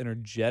less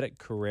energetic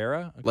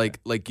Carrera? Okay.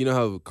 Like you know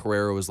how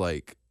Carrera was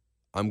like,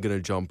 I'm gonna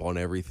jump on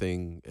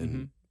everything,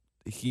 and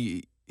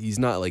he's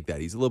not like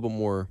that. He's a little bit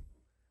more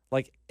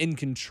like in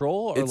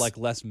control, or like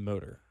less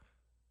motor.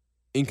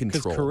 In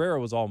control. Because Carrera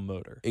was all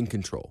motor. In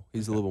control.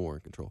 He's a little bit more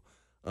in control.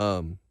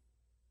 I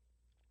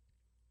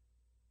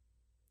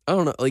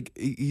don't know. Like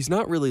he's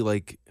not really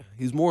like,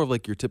 he's more of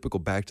like your typical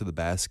back to the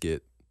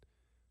basket,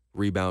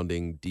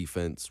 rebounding,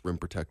 defense, rim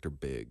protector,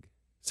 big.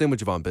 Same with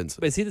Javon Benson.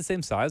 But is he the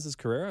same size as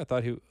Carrera? I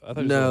thought he was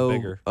a no, little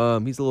bigger.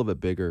 He's a little bit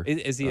bigger.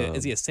 Is he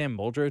a Sam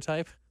Muldrow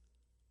type?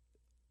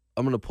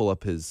 I'm gonna pull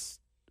up his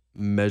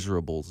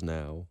measurables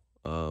now.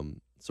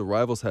 So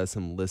Rivals has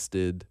him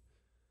listed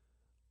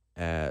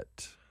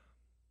at,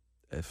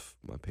 if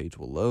my page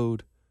will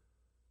load.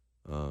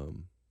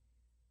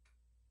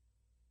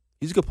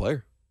 He's a good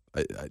player.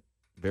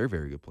 Very,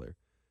 very good player.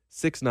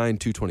 6'9",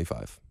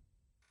 225.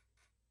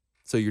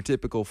 So your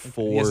typical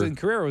four. Yes, and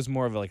Carrera was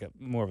more of a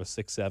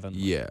 6'7".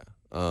 Yeah.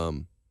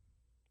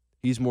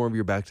 He's more of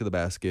your back to the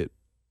basket,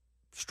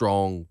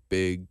 strong,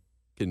 big,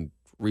 can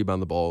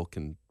rebound the ball,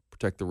 can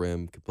protect the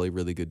rim, can play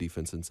really good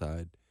defense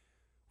inside,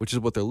 which is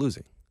what they're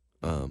losing.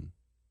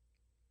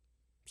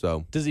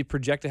 So does he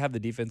project to have the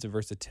defensive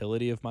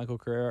versatility of Michael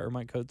Carrera or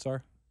Mike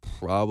Kotsar?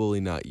 Probably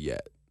not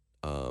yet.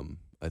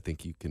 I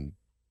think you can,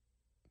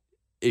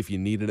 if you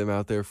needed him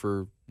out there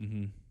for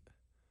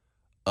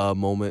a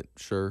moment,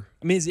 sure.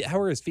 I mean, how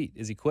are his feet?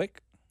 Is he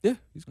quick? Yeah,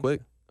 he's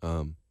quick.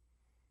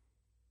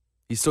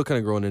 He's still kind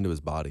of growing into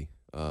his body.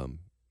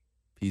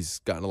 He's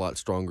gotten a lot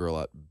stronger, a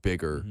lot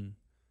bigger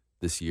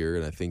this year,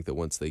 and I think that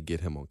once they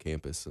get him on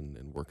campus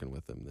and working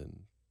with him,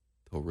 then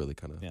he'll really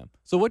kind of. Yeah.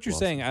 So what you're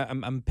saying,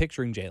 I'm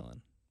picturing Jalen.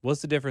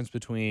 What's the difference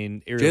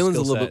between Ariel's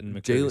skill set and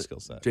McCreary's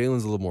skill set?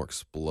 Jalen's a little more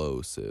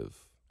explosive.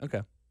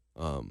 Okay.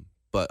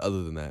 But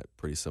other than that,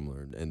 pretty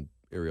similar. And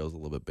Ariel's a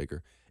little bit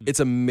bigger. It's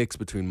a mix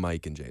between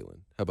Mike and Jalen.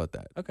 How about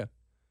that? Okay.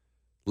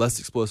 Less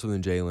explosive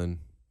than Jalen,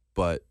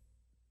 but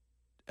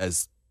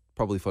as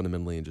probably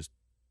fundamentally and just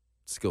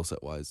skill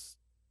set wise,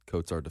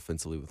 Coats are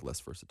defensively with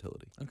less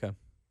versatility. Okay.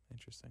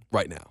 Interesting.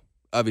 Right now.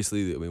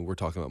 Obviously, I mean, we're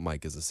talking about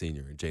Mike as a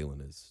senior and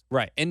Jalen is.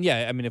 Right. And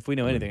yeah, I mean, if we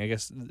know anything, I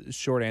guess the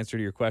short answer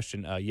to your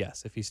question,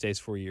 yes. If he stays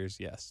 4 years,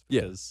 yes.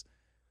 Because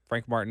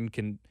Frank Martin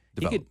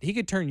he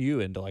could turn you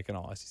into like an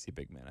all-SEC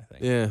big man, I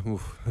think. Yeah.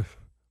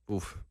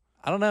 Oof.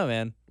 I don't know,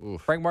 man.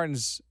 Oof. Frank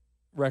Martin's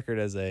record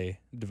as a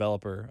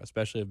developer,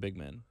 especially of big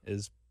men,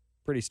 is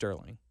pretty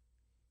sterling.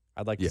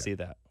 I'd like to see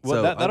that.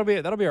 Well, So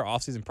that'll be our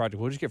off-season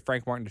project. We'll just get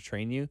Frank Martin to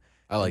train you.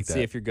 I like and that.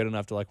 See if you're good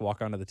enough to like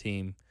walk onto the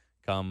team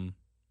come,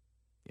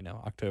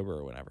 October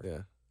or whenever.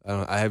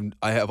 Yeah.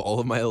 I have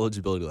all of my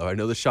eligibility left. I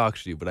know this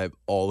shocks you, but I have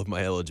all of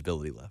my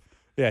eligibility left.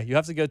 Yeah, you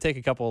have to go take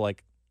a couple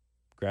like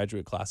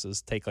graduate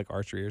classes, take like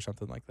archery or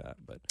something like that.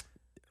 But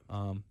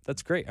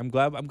that's great. I'm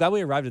glad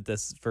we arrived at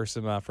this for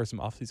some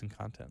off-season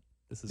content.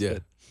 This is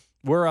good.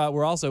 We're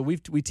also we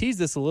teased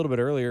this a little bit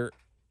earlier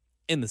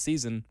in the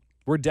season.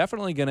 We're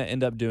definitely going to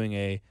end up doing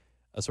a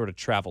sort of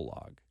travel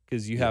log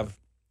because you have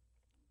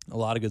a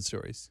lot of good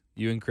stories.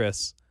 You and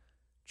Chris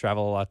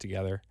travel a lot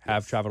together,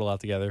 have traveled a lot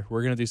together.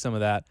 We're going to do some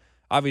of that.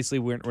 Obviously,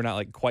 we're not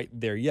like quite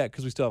there yet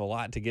because we still have a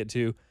lot to get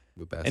to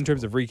in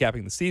terms of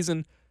recapping the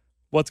season.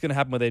 What's going to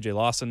happen with AJ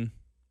Lawson?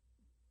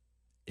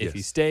 If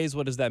he stays,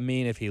 what does that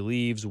mean? If he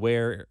leaves,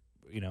 where?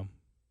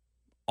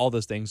 All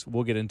those things.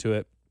 We'll get into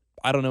it.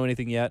 I don't know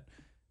anything yet.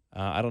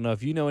 I don't know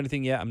if you know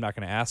anything yet. I'm not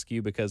going to ask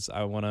you because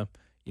I want to,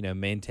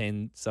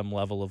 maintain some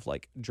level of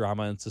like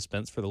drama and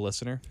suspense for the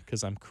listener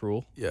because I'm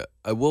cruel. Yeah,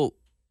 I will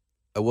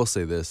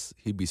say this.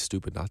 He'd be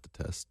stupid not to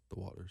test the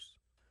waters.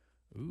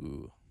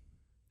 Ooh.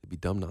 He'd be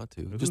dumb not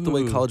to. Just the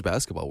way college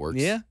basketball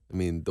works. Yeah. I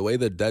mean, the way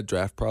that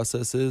draft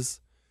process is,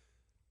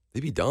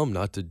 they'd be dumb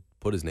not to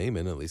put his name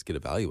in and at least get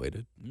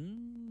evaluated.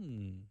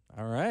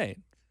 All right.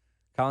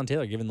 Colin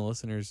Taylor giving the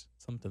listeners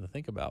something to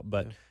think about.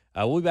 But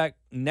we'll be back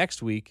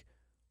next week.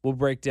 We'll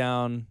break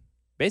down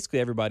basically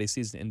everybody's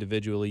season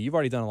individually. You've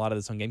already done a lot of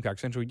this on Gamecock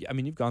Central. I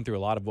mean, you've gone through a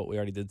lot of what we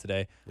already did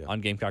today on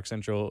Gamecock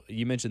Central.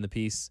 You mentioned the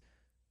piece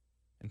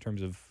in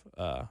terms of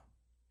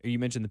you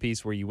mentioned the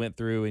piece where you went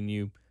through and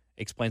you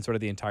explained sort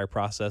of the entire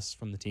process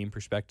from the team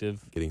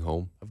perspective. Getting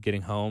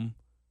home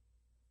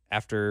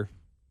after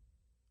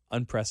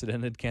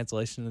unprecedented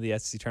cancellation of the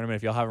SEC tournament.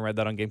 If y'all haven't read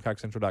that on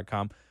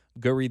GamecockCentral.com,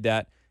 go read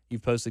that.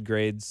 You've posted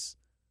grades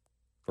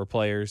for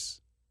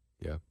players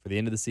for the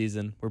end of the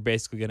season. We're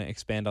basically going to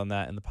expand on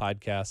that in the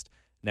podcast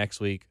next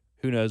week.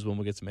 Who knows when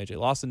we'll get some A.J.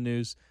 Lawson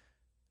news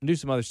and do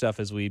some other stuff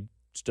as we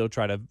still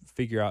try to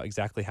figure out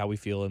exactly how we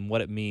feel and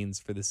what it means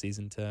for the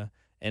season to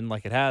end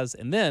like it has.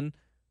 And then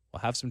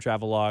we'll have some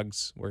travel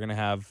logs. We're going to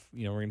have,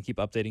 we're going to keep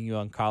updating you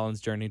on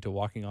Colin's journey to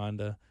walking on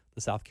to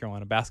the South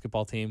Carolina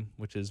basketball team,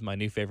 which is my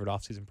new favorite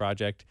offseason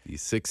project. The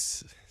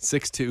 6'2",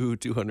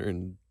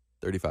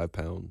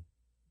 235-pound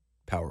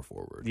power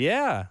forward.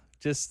 Yeah.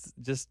 Just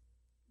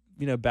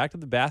back to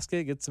the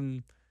basket, get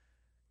some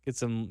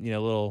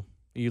little.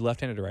 Are you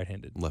left-handed or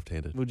right-handed?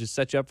 Left-handed. We'll just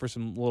set you up for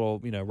some little,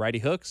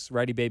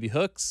 righty baby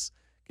hooks,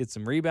 get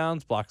some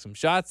rebounds, block some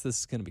shots. This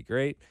is going to be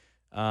great.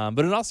 But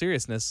in all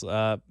seriousness,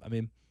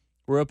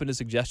 we're open to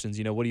suggestions.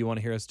 What do you want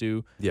to hear us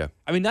do? Yeah.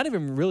 Not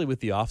even really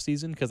with the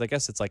offseason, because I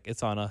guess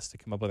it's on us to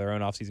come up with our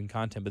own offseason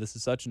content, but this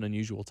is such an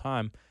unusual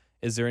time.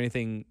 Is there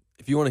anything?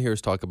 If you want to hear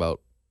us talk about,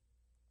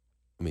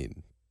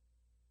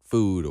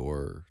 food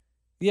or...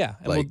 Yeah.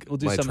 And we'll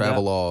do my some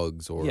travel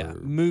logs or... Yeah,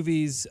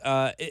 movies.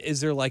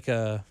 Is there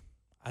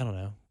I don't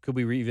know. Could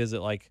we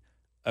revisit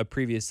a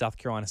previous South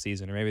Carolina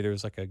season, or maybe there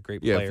was a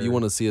great player? Yeah, if you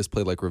want to see us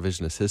play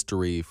revisionist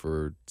history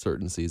for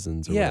certain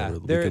seasons or whatever,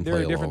 there are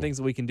different along. things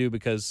that we can do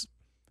because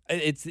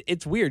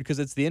it's weird because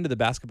it's the end of the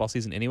basketball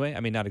season anyway.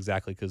 Not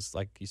exactly because,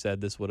 like you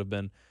said, this would have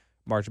been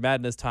March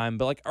Madness time,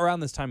 but around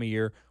this time of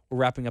year, we're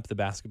wrapping up the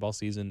basketball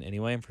season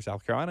anyway. And for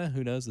South Carolina,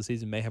 who knows? The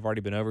season may have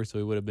already been over, so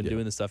we would have been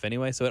doing this stuff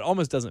anyway. So it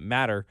almost doesn't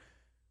matter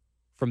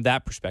from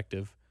that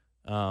perspective.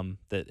 That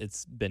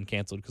it's been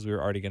canceled because we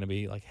were already going to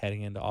be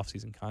heading into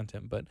off-season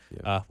content. But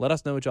let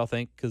us know what y'all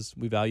think because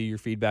we value your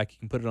feedback. You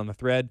can put it on the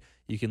thread.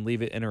 You can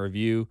leave it in a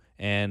review.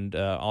 And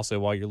also,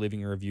 while you're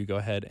leaving a review, go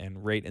ahead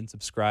and rate and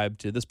subscribe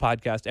to this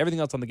podcast. Everything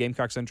else on the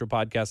Gamecock Central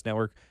Podcast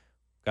Network.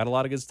 Got a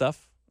lot of good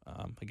stuff.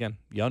 Again,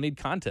 y'all need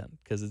content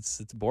because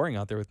it's boring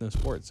out there with no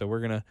sports. So we're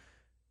going to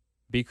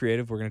be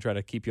creative. We're going to try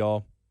to keep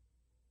y'all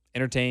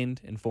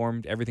entertained,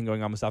 informed, everything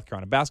going on with South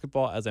Carolina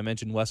basketball. As I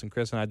mentioned, Wes and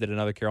Chris and I did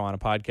another Carolina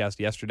podcast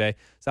yesterday.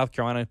 South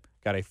Carolina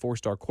got a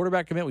 4-star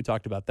quarterback commit. We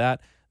talked about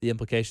that, the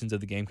implications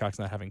of the Gamecocks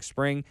not having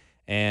spring.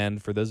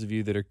 And for those of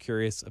you that are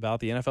curious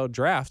about the NFL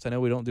draft, I know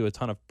we don't do a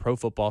ton of pro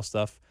football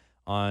stuff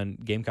on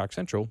Gamecock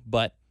Central,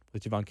 but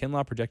with Javon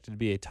Kinlaw projected to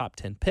be a top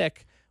 10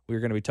 pick, we're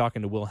going to be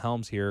talking to Will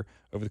Helms here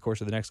over the course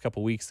of the next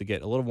couple weeks to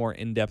get a little more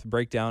in-depth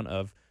breakdown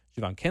of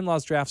Javon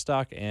Kinlaw's draft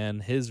stock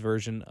and his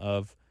version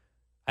of,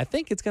 I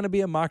think it's going to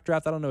be a mock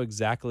draft. I don't know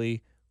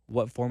exactly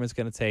what form it's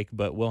going to take,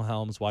 but Will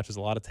Helms watches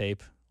a lot of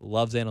tape,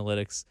 loves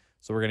analytics,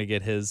 so we're going to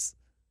get his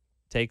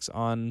takes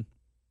on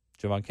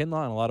Javon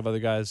Kinlaw and a lot of other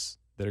guys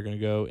that are going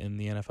to go in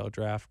the NFL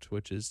draft,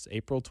 which is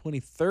April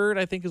 23rd,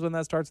 I think is when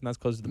that starts, and that's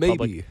closed to the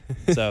public.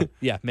 So,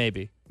 yeah,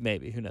 maybe.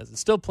 Who knows?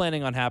 It's still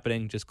planning on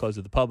happening, just closed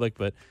to the public,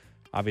 but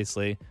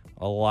obviously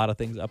a lot of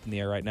things up in the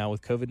air right now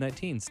with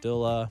COVID-19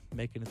 still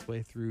making its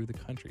way through the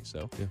country.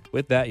 So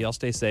with that, y'all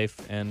stay safe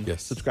and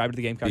subscribe to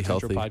the Gamecock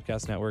Central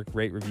Podcast Network.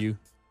 Rate, review.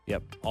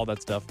 Yep, all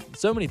that stuff.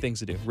 So many things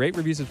to do. Rate,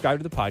 review, subscribe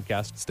to the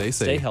podcast. Stay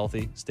safe. Stay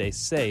healthy. Stay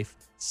safe.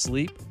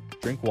 Sleep.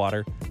 Drink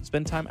water.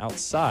 Spend time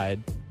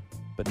outside,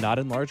 but not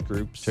in large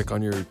groups. Check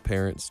on your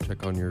parents.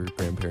 Check on your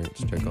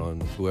grandparents. Check on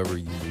whoever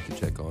you need to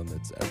check on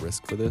that's at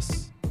risk for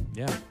this.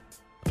 Yeah.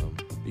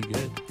 Be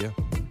good. Yeah.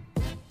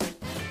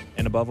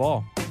 And above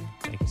all,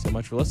 thank you so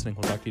much for listening.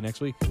 We'll talk to you next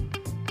week.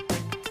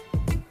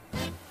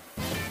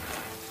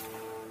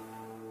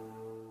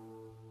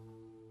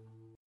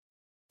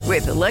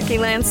 With the Lucky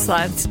Land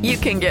Slots, you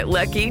can get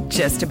lucky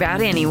just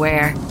about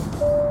anywhere.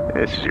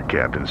 This is your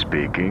captain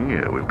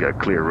speaking. We've got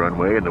clear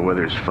runway and the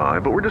weather's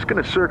fine, but we're just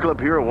going to circle up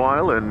here a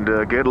while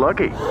and get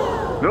lucky.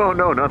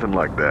 No, nothing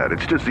like that.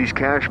 It's just these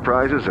cash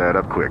prizes add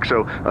up quick.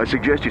 So I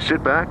suggest you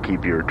sit back,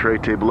 keep your tray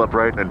table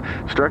upright, and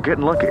start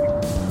getting lucky.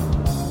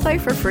 Play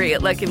for free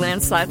at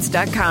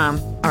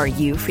LuckyLandSlots.com. Are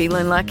you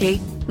feeling lucky?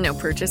 No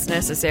purchase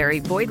necessary.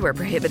 Void where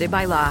prohibited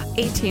by law.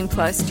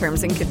 18+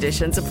 terms and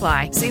conditions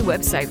apply. See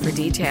website for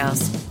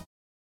details.